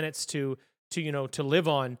other planets to live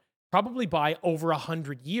on, probably by over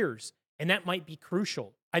 100 years. And that might be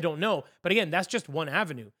crucial. I don't know. But again, that's just one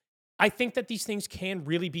avenue. I think that these things can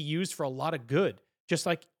really be used for a lot of good, just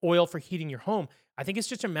like oil for heating your home. I think it's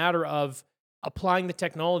just a matter of applying the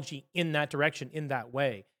technology in that direction, in that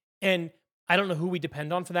way. And I don't know who we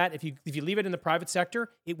depend on for that. If you leave it in the private sector,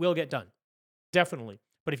 it will get done. Definitely.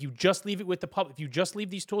 But if you just leave it with the public, if you just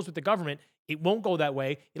leave these tools with the government, it won't go that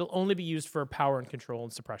way. It'll only be used for power and control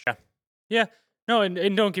and suppression. Yeah. No,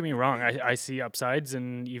 and don't get me wrong. I see upsides,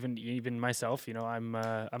 and even myself, I'm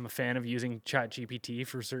a fan of using ChatGPT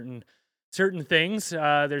for certain things.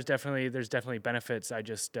 There's definitely benefits. I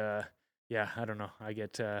just I don't know. I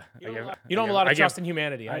get you don't have a lot of trust in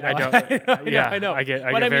humanity. I don't. I know. I get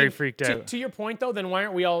very freaked out. To your point though, then why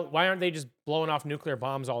aren't they just blowing off nuclear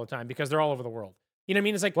bombs all the time? Because they're all over the world. You know what I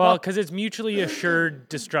mean? It's like, well, because it's mutually assured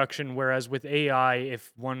destruction. Whereas with AI,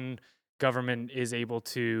 if one government is able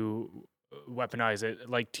to weaponize it,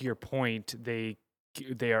 like to your point, they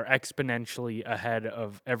are exponentially ahead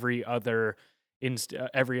of every other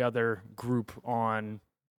group on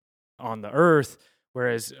the earth.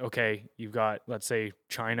 Whereas, okay, you've got, let's say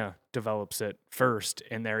China develops it first,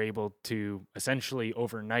 and they're able to essentially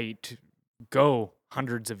overnight go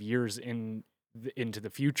hundreds of years into the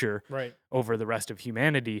future, right, over the rest of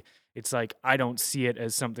humanity. It's like, I don't see it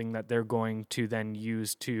as something that they're going to then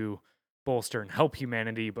use to bolster and help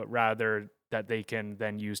humanity, but rather that they can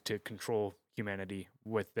then use to control humanity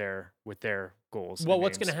with their goals. Well,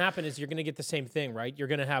 what's going to happen is you're going to get the same thing, right? You're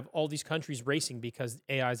going to have all these countries racing because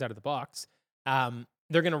AI is out of the box.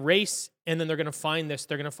 They're going to race, and then they're going to find this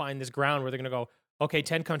ground where they're going to go, okay,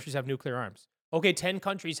 10 countries have nuclear arms. Okay, 10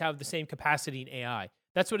 countries have the same capacity in AI.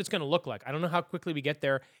 That's what it's going to look like. I don't know how quickly we get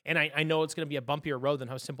there, and I know it's going to be a bumpier road than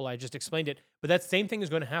how simple I just explained it, but that same thing is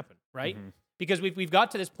going to happen, right? Mm-hmm. Because we've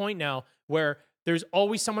got to this point now where there's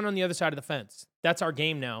always someone on the other side of the fence. That's our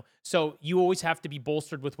game now. So you always have to be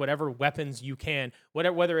bolstered with whatever weapons you can,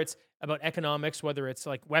 whether it's about economics, whether it's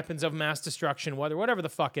like weapons of mass destruction, whatever the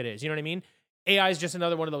fuck it is. You know what I mean? AI is just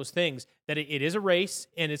another one of those things that it is a race,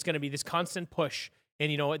 and it's going to be this constant push.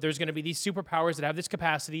 And there's going to be these superpowers that have this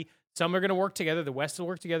capacity. Some are going to work together. The West will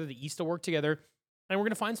work together. The East will work together, and we're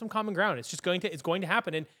going to find some common ground. It's going to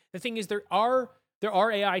happen. And the thing is, there are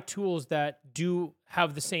AI tools that do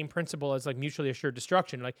have the same principle as like mutually assured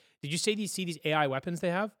destruction. Like, did you see these AI weapons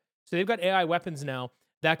they have? So they've got AI weapons now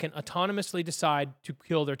that can autonomously decide to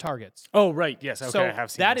kill their targets. Oh, right. Yes. Okay. So I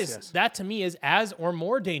have seen that to me is as or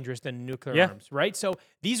more dangerous than nuclear arms, right? So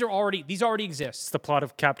these already exist. It's the plot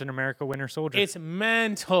of Captain America: Winter Soldier. It's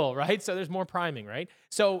mental, right? So there's more priming, right?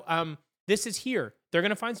 So this is here. They're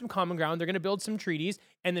going to find some common ground. They're going to build some treaties.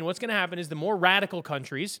 And then what's going to happen is the more radical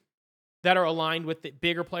countries that are aligned with the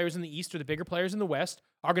bigger players in the East or the bigger players in the West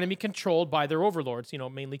are going to be controlled by their overlords,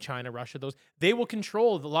 mainly China, Russia, those. They will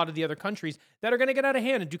control a lot of the other countries that are going to get out of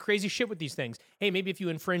hand and do crazy shit with these things. Hey, maybe if you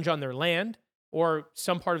infringe on their land or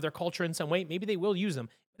some part of their culture in some way, maybe they will use them,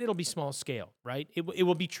 but it'll be small scale, right? It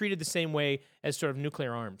will be treated the same way as sort of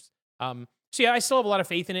nuclear arms. So yeah, I still have a lot of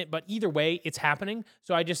faith in it, but either way, it's happening.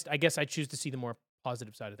 So I guess I choose to see the more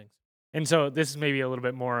positive side of things. And so this is maybe a little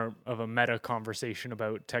bit more of a meta conversation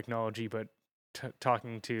about technology, but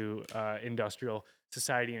talking to industrial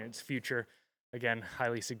society and its future. Again,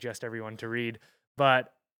 highly suggest everyone to read.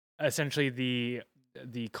 But essentially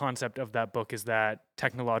the concept of that book is that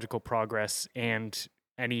technological progress and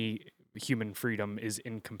any human freedom is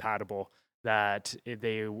incompatible, that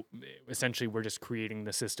essentially we're just creating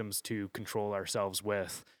the systems to control ourselves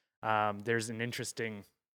with. There's an interesting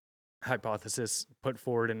hypothesis put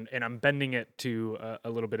forward, and I'm bending it to a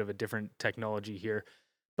little bit of a different technology here.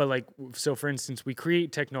 But so for instance, we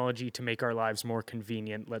create technology to make our lives more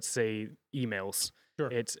convenient. Let's say emails. Sure.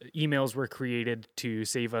 Emails were created to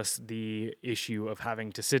save us the issue of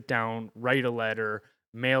having to sit down, write a letter,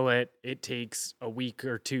 mail it. It takes a week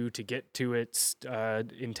or two to get to its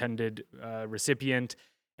intended recipient,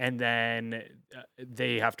 and then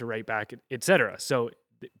they have to write back, etc. So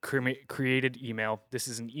created email. This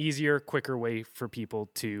is an easier, quicker way for people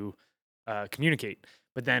to communicate.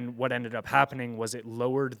 But then what ended up happening was it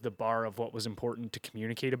lowered the bar of what was important to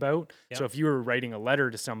communicate about. Yep. So if you were writing a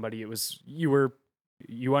letter to somebody,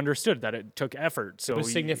 you understood that it took effort. So it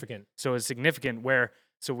was significant. So it's significant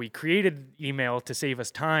so we created email to save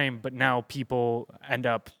us time, but now people end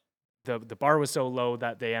up, the bar was so low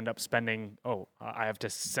that they end up spending, I have to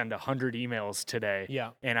send 100 emails today. Yeah.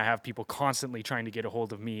 And I have people constantly trying to get a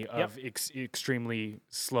hold of me of extremely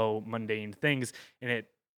slow, mundane things. And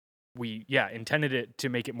we intended it to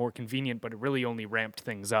make it more convenient, but it really only ramped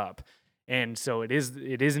things up. And so it is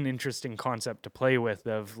an interesting concept to play with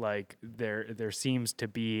of like there seems to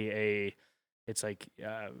be it's like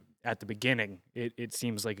at the beginning it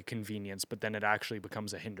seems like a convenience, but then it actually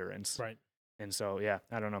becomes a hindrance. Right. And so yeah,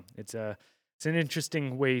 I don't know. It's an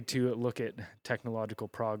interesting way to look at technological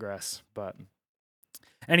progress, but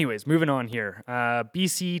anyways, moving on here.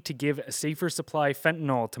 BC to give a safer supply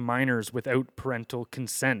fentanyl to minors without parental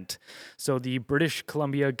consent. So the British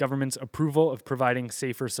Columbia government's approval of providing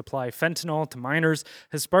safer supply fentanyl to minors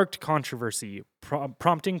has sparked controversy,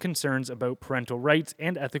 prompting concerns about parental rights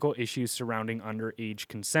and ethical issues surrounding underage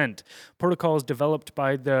consent. Protocols developed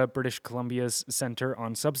by the British Columbia's Center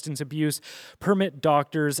on Substance Abuse permit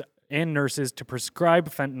doctors and nurses to prescribe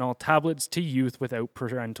fentanyl tablets to youth without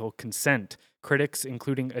parental consent. Critics,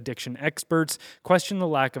 including addiction experts, question the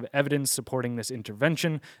lack of evidence supporting this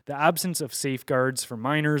intervention, the absence of safeguards for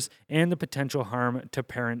minors, and the potential harm to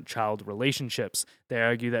parent-child relationships. They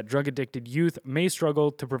argue that drug-addicted youth may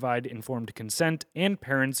struggle to provide informed consent, and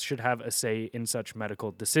parents should have a say in such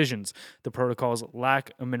medical decisions. The protocols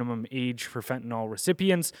lack a minimum age for fentanyl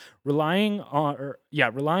recipients, relying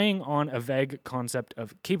on a vague concept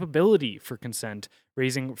of capability for consent,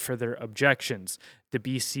 raising further objections. The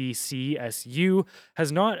BCCSU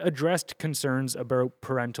has not addressed concerns about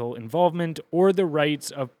parental involvement or the rights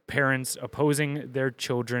of parents opposing their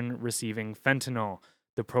children receiving fentanyl.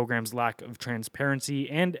 The program's lack of transparency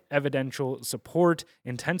and evidential support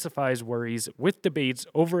intensifies worries with debates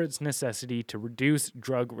over its necessity to reduce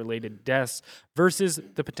drug-related deaths versus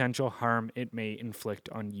the potential harm it may inflict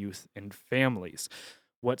on youth and families.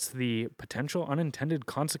 What's the potential unintended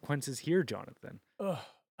consequences here, Jonathan?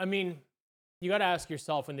 I mean, you got to ask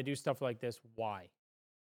yourself when they do stuff like this, why?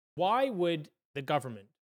 Why would the government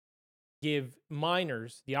give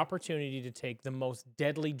minors the opportunity to take the most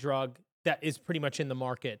deadly drug that is pretty much in the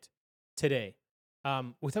market today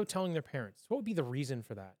without telling their parents? What would be the reason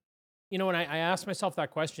for that? You know, and I asked myself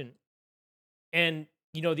that question, and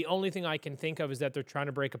you know, the only thing I can think of is that they're trying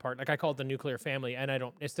to break apart, like I call it the nuclear family, and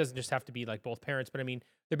this doesn't just have to be like both parents, but I mean,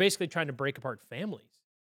 they're basically trying to break apart families.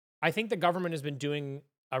 I think the government has been doing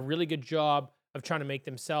a really good job of trying to make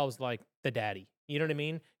themselves like the daddy. You know what I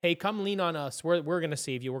mean? Hey, come lean on us. We're going to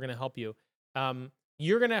save you. We're going to help you.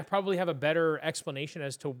 You're going to probably have a better explanation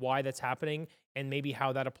as to why that's happening and maybe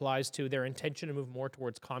how that applies to their intention to move more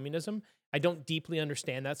towards communism. I don't deeply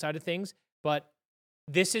understand that side of things, but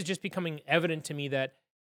this is just becoming evident to me that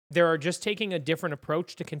they are just taking a different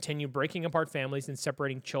approach to continue breaking apart families and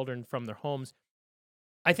separating children from their homes.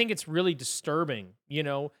 I think it's really disturbing, you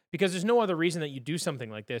know, because there's no other reason that you do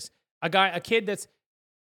something like this. A kid that's,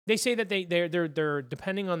 they say that they're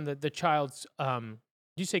depending on the child's, do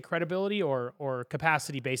you say credibility or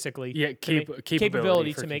capacity, basically? Yeah,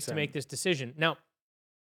 capability to make this decision. Now,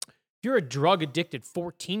 if you're a drug addicted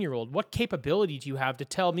 14-year-old, what capability do you have to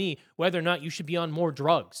tell me whether or not you should be on more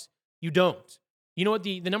drugs? You don't. You know what?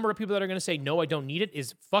 The number of people that are going to say, no, I don't need it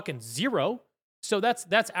is fucking zero. So that's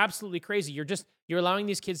absolutely crazy. You're allowing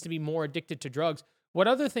these kids to be more addicted to drugs. What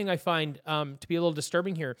other thing I find to be a little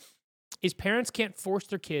disturbing here is parents can't force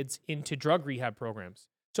their kids into drug rehab programs.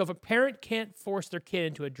 So if a parent can't force their kid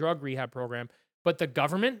into a drug rehab program, but the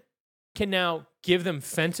government can now give them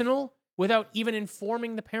fentanyl without even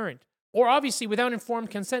informing the parent, or obviously without informed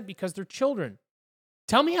consent because they're children.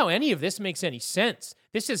 Tell me how any of this makes any sense.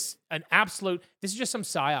 This is just some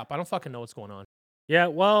psyop. I don't fucking know what's going on. Yeah,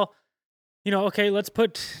 well, you know, okay, let's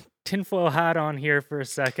put tinfoil hat on here for a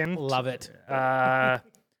second. Love it. I'm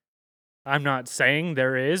not saying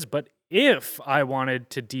there is, but if I wanted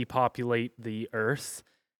to depopulate the earth,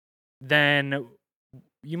 then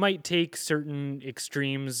you might take certain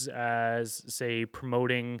extremes as, say,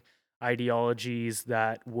 promoting ideologies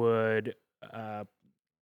that would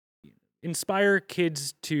inspire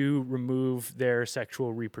kids to remove their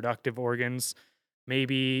sexual reproductive organs.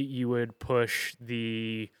 Maybe you would push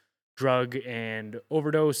the drug and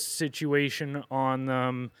overdose situation on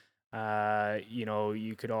them. You know,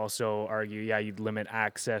 you could also argue, you'd limit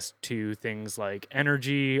access to things like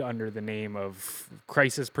energy under the name of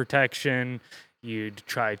crisis protection. You'd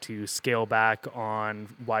try to scale back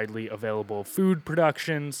on widely available food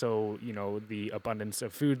production. So, you know, the abundance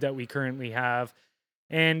of food that we currently have.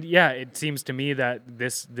 And yeah, it seems to me that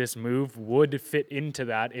this move would fit into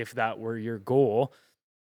that if that were your goal.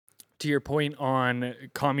 To your point on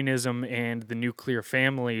communism and the nuclear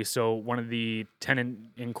family, so one of the tenet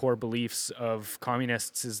and core beliefs of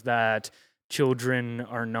communists is that children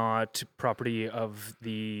are not property of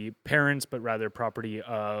the parents, but rather property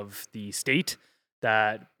of the state,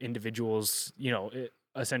 that individuals, you know,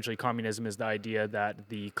 essentially communism is the idea that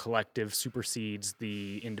the collective supersedes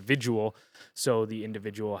the individual, so the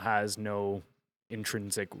individual has no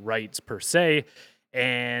intrinsic rights per se.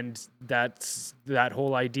 And that's that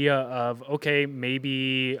whole idea of, okay,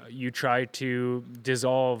 maybe you try to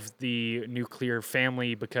dissolve the nuclear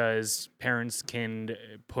family because parents can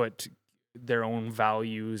put their own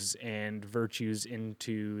values and virtues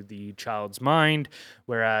into the child's mind,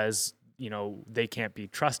 whereas they can't be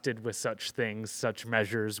trusted with such things, such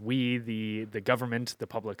measures. We, the government, the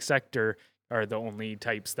public sector, are the only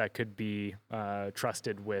types that could be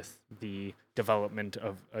trusted with the development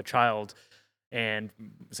of a child and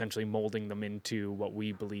essentially molding them into what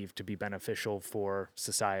we believe to be beneficial for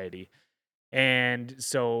society. And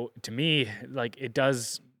so to me, like, it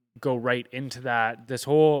does go right into that, this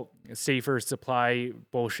whole safer supply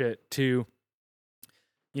bullshit too.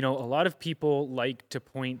 A lot of people like to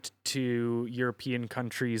point to European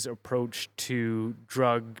countries' approach to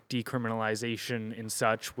drug decriminalization and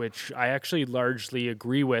such, which I actually largely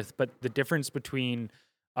agree with. But the difference between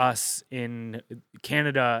us in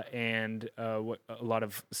Canada and what a lot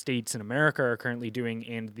of states in America are currently doing,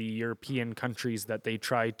 and the European countries that they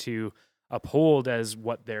try to uphold as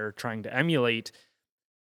what they're trying to emulate,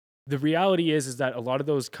 the reality is that a lot of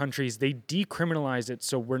those countries, they decriminalize it.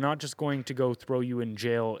 So we're not just going to go throw you in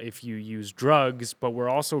jail if you use drugs, but we're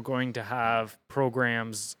also going to have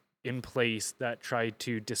programs in place that try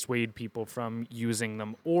to dissuade people from using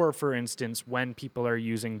them. Or, for instance, when people are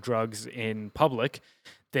using drugs in public,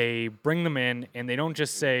 they bring them in and they don't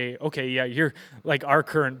just say, okay, yeah, you're like our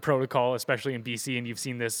current protocol, especially in BC, and you've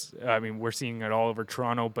seen this, I mean, we're seeing it all over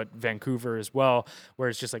Toronto, but Vancouver as well, where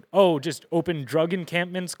it's just like, oh, just open drug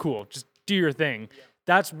encampments, cool, just do your thing.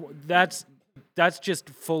 That's just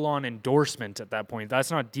full-on endorsement at that point.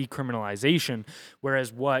 That's not decriminalization.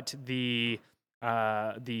 Whereas what a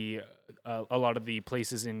lot of the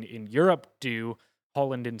places in Europe do,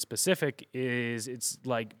 Holland in specific, is it's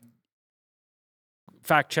like,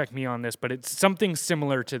 fact check me on this, but it's something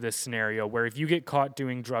similar to this scenario where if you get caught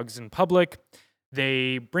doing drugs in public,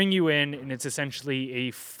 they bring you in and it's essentially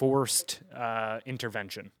a forced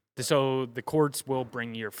intervention. So the courts will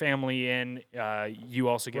bring your family in, you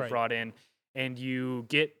also get brought in, and you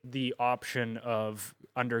get the option of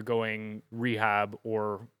undergoing rehab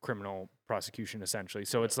or criminal prosecution, essentially.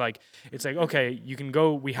 So it's like, okay, you can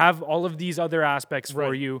go, we have all of these other aspects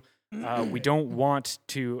for you. We don't want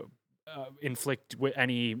to inflict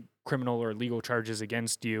any criminal or legal charges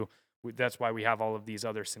against you. That's why we have all of these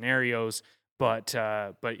other scenarios. But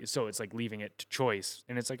so it's like leaving it to choice.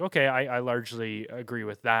 And it's like, okay, I largely agree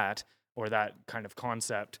with that, or that kind of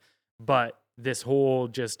concept. But this whole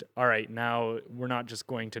just, all right, now we're not just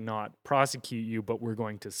going to not prosecute you, but we're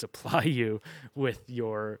going to supply you with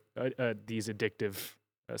your these addictive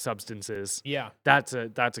substances. Yeah. That's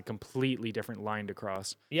a completely different line to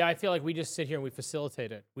cross. Yeah, I feel like we just sit here and we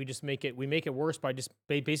facilitate it. We just make it worse by just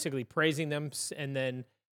basically praising them, and then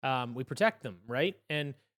we protect them, right?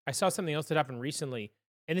 And I saw something else that happened recently,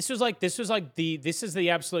 and this is the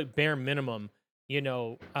absolute bare minimum,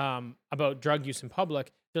 about drug use in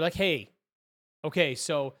public. They're like, hey, okay,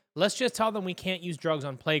 so let's just tell them we can't use drugs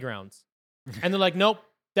on playgrounds, and they're like, nope.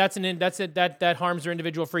 That harms their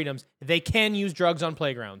individual freedoms. They can use drugs on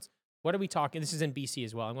playgrounds. What are we talking? This is in BC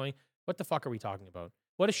as well. I'm going, what the fuck are we talking about?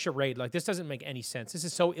 What a charade. Like, this doesn't make any sense. This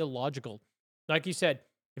is so illogical. Like you said,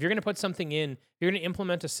 if you're going to put something in, you're going to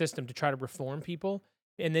implement a system to try to reform people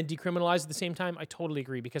and then decriminalize at the same time. I totally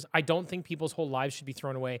agree, because I don't think people's whole lives should be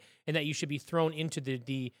thrown away, and that you should be thrown into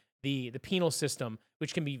the penal system,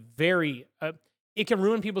 which can be very, it can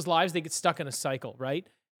ruin people's lives. They get stuck in a cycle, right?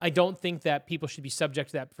 I don't think that people should be subject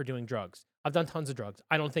to that for doing drugs. I've done tons of drugs.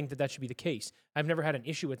 I don't think that should be the case. I've never had an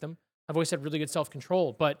issue with them. I've always had really good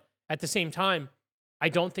self-control. But at the same time, I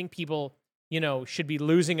don't think people, should be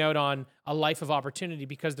losing out on a life of opportunity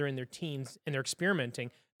because they're in their teens and they're experimenting.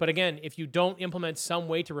 But again, if you don't implement some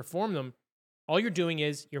way to reform them, all you're doing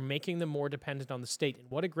is you're making them more dependent on the state. And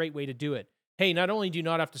what a great way to do it. Hey, not only do you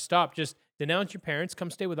not have to stop, just denounce your parents, come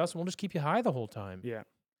stay with us, and we'll just keep you high the whole time. Yeah.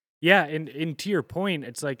 Yeah, and to your point,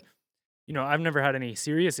 it's like, I've never had any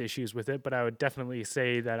serious issues with it, but I would definitely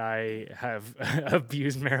say that I have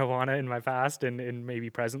abused marijuana in my past and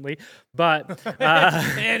maybe presently. But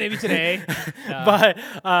and maybe today. But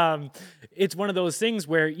it's one of those things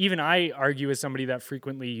where even I argue, as somebody that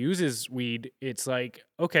frequently uses weed, it's like,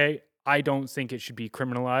 okay, I don't think it should be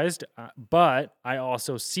criminalized, but I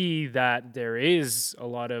also see that there is a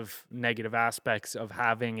lot of negative aspects of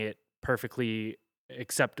having it perfectly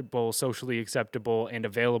acceptable, socially acceptable, and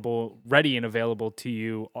available, ready and available to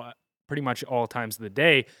you pretty much all times of the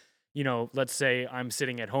day. Let's say I'm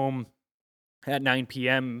sitting at home at 9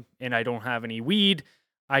 p.m. and I don't have any weed,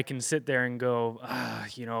 I can sit there and go,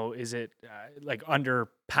 is it like under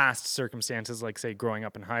past circumstances, like say growing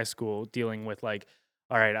up in high school, dealing with like,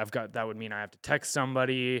 all right, that would mean I have to text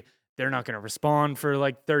somebody. They're not going to respond for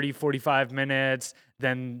like 30, 45 minutes.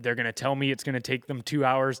 Then they're going to tell me it's going to take them 2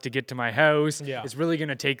 hours to get to my house. Yeah. It's really going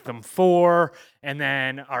to take them 4. And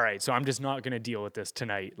then, all right, so I'm just not going to deal with this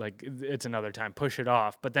tonight. Like it's another time, push it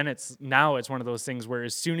off. But then it's one of those things where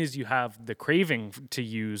as soon as you have the craving to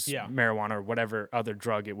use marijuana or whatever other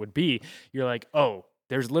drug it would be, you're like, oh,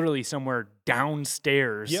 there's literally somewhere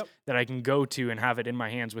downstairs that I can go to and have it in my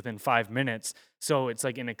hands within 5 minutes. So it's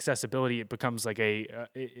like in accessibility, it becomes like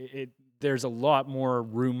there's a lot more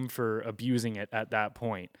room for abusing it at that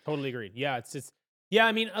point. Totally agreed. Yeah,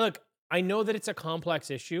 I mean, look, I know that it's a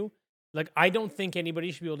complex issue. Like, I don't think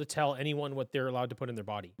anybody should be able to tell anyone what they're allowed to put in their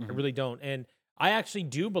body. I really don't. And I actually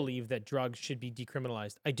do believe that drugs should be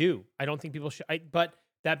decriminalized. I do. I don't think people should. But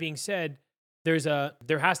that being said,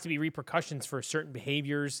 there has to be repercussions for certain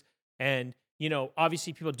behaviors. And,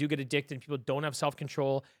 obviously people do get addicted and people don't have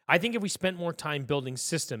self-control. I think if we spent more time building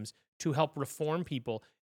systems to help reform people,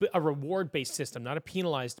 a reward-based system, not a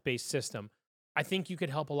penalized-based system, I think you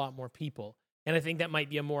could help a lot more people. And I think that might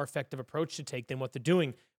be a more effective approach to take than what they're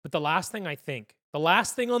doing. But the last thing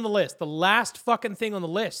on the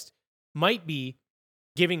list might be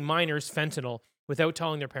giving minors fentanyl without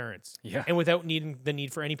telling their parents and without needing the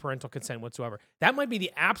need for any parental consent whatsoever. That might be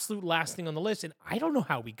the absolute last thing on the list. And I don't know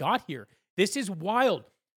how we got here. This is wild.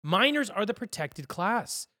 Minors are the protected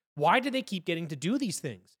class. Why do they keep getting to do these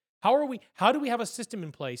things? How do we have a system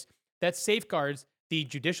in place that safeguards the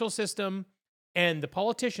judicial system and the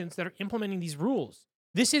politicians that are implementing these rules?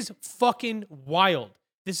 This is fucking wild.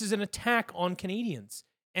 This is an attack on Canadians.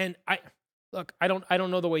 And I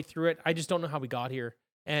don't know the way through it. I just don't know how we got here.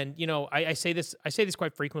 And I say this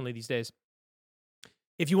quite frequently these days.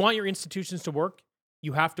 If you want your institutions to work,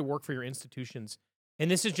 you have to work for your institutions. And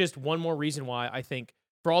this is just one more reason why I think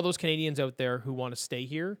for all those Canadians out there who want to stay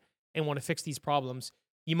here and want to fix these problems,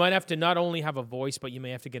 you might have to not only have a voice, but you may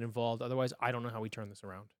have to get involved. Otherwise, I don't know how we turn this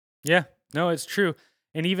around. Yeah, no, it's true.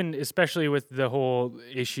 And even especially with the whole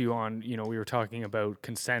issue on, we were talking about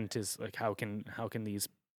consent is like, how can these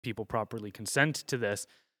people properly consent to this?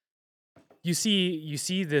 You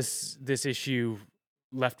see this issue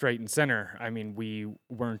left, right, and center. I mean, we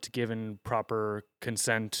weren't given proper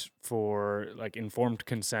consent for like informed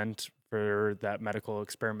consent for that medical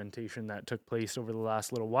experimentation that took place over the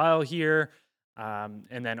last little while here.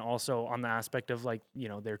 And then also on the aspect of like,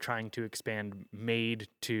 they're trying to expand MAID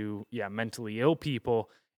to mentally ill people.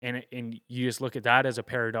 And you just look at that as a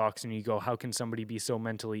paradox and you go, how can somebody be so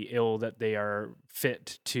mentally ill that they are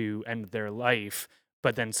fit to end their life,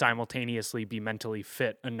 but then simultaneously be mentally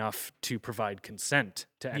fit enough to provide consent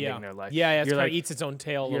to ending their life? Yeah, it kind of eats its own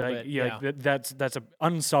tail a little bit. Like, that's an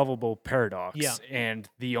unsolvable paradox. Yeah. And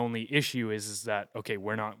the only issue is that, okay,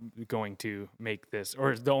 we're not going to make this,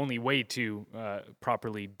 or the only way to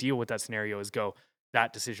properly deal with that scenario is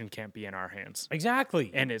that decision can't be in our hands.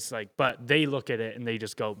 Exactly. And it's like, but they look at it and they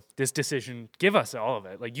just go, this decision, give us all of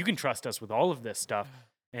it. Like, you can trust us with all of this stuff.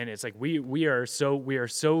 And it's like, we are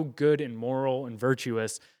so good and moral and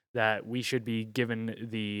virtuous that we should be given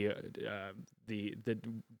the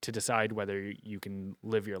to decide whether you can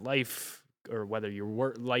live your life or whether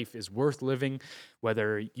your life is worth living,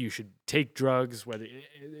 whether you should take drugs, whether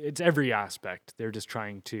it's every aspect. They're just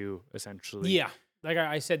trying to essentially. Yeah. Like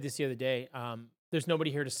I said this the other day, there's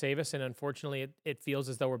nobody here to save us. And unfortunately, it feels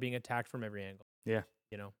as though we're being attacked from every angle. Yeah.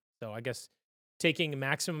 So I guess taking a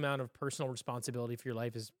maximum amount of personal responsibility for your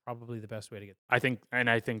life is probably the best way to get there.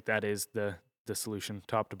 I think that is the solution,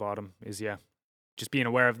 top to bottom, is just being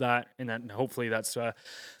aware of that, and then hopefully that's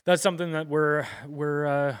something that we're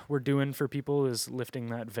doing for people, is lifting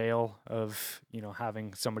that veil of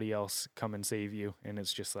having somebody else come and save you, and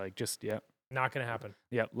it's just not gonna happen.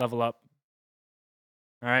 Yeah, level up.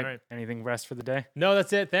 All right. Anything rest for the day? No,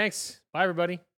 that's it. Thanks. Bye, everybody.